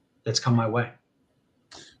that's come my way.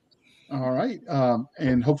 All right.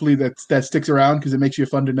 And hopefully that sticks around because it makes you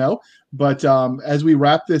fun to know. But as we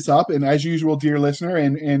wrap this up, and as usual, dear listener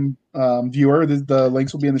and viewer, the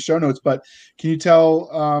links will be in the show notes. But can you tell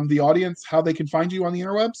the audience how they can find you on the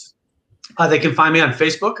interwebs? They can find me on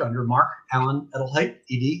Facebook under Marc Alan Edelheit,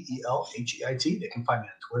 Edelheit. They can find me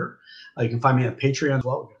on Twitter. You can find me on Patreon as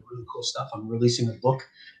well. We've got really cool stuff. I'm releasing a book,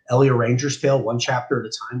 Ellie a Ranger's Tale, one chapter at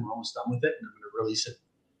a time. We're almost done with it, and I'm going to release it.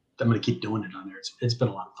 I'm going to keep doing it on there. It's been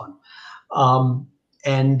a lot of fun.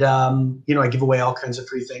 I give away all kinds of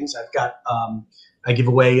free things. I've got I give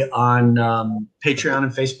away on Patreon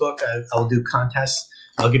and Facebook. I'll do contests.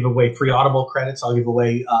 I'll give away free Audible credits. I'll give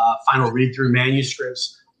away final read-through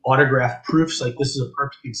manuscripts, autograph proofs. Like this is a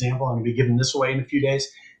perfect example. I'm going to be giving this away in a few days,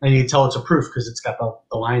 and you can tell it's a proof because it's got the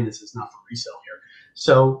line that says not for resale here.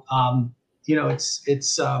 So it's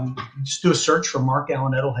just do a search for Marc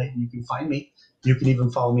Alan Edelheit, and you can find me. You can even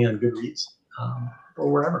follow me on Goodreads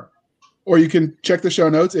or wherever. or you can check the show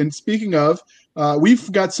notes. And speaking of,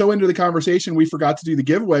 we've got so into the conversation, we forgot to do the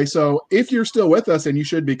giveaway. So if you're still with us, and you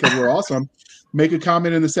should because we're awesome, make a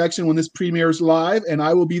comment in the section when this premieres live, and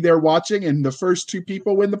I will be there watching, and the first 2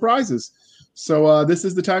 people win the prizes. So this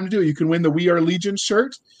is the time to do it. You can win the We Are Legion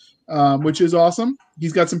shirt, which is awesome.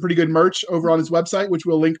 He's got some pretty good merch over on his website, which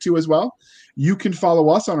we'll link to as well. You can follow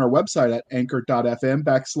us on our website at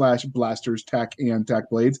anchor.fm/blasters tack and tack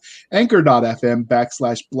blades,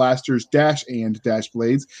 anchor.fm/blasters -and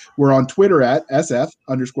blades. We're on Twitter at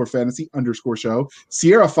SF_fantasy_show,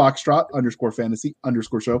 Sierra Foxtrot _fantasy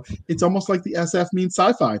 _show. It's almost like the SF means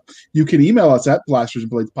sci-fi. You can email us at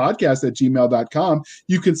blastersandbladespodcast@gmail.com.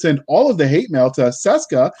 You can send all of the hate mail to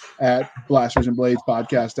Seska at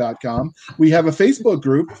blastersandbladespodcast.com. We have a Facebook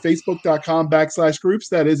group, facebook.com/groups.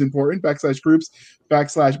 That is important. /groups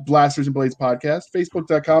 /Blasters and Blades Podcast,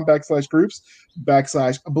 facebook.com/groups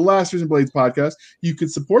 /Blasters and Blades Podcast. You can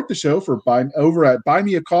support the show over at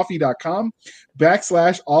buymeacoffee.com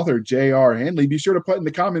 /author J.R. Handley. Be sure to put in the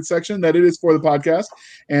comment section that it is for the podcast,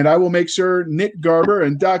 and I will make sure Nick Garber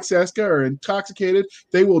and Doc Seska are intoxicated.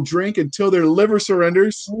 They will drink until their liver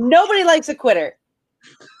surrenders. Nobody likes a quitter.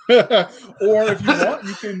 Or if you want,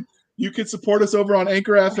 you can support us over on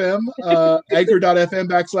Anchor FM, anchor.fm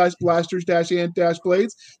 /blasters -and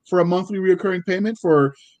blades for a monthly recurring payment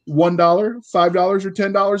for $1, $5, or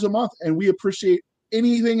 $10 a month. And we appreciate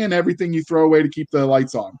anything and everything you throw away to keep the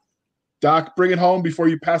lights on. Doc, bring it home before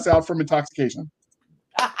you pass out from intoxication.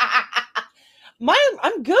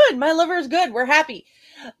 I'm good. My liver is good. We're happy.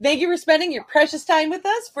 Thank you for spending your precious time with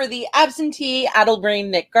us. For the absentee addle-brain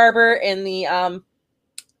Nick Garber and the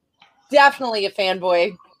definitely a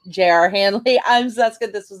fanboy J.R. Handley, I'm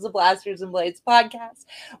Seska. This was the Blasters and Blades podcast.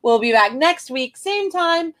 We'll be back next week, same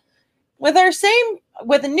time, with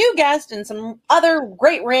a new guest and some other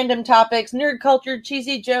great random topics, nerd culture,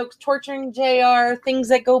 cheesy jokes, torturing JR, things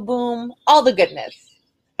that go boom, all the goodness.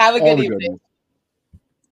 Have a good evening.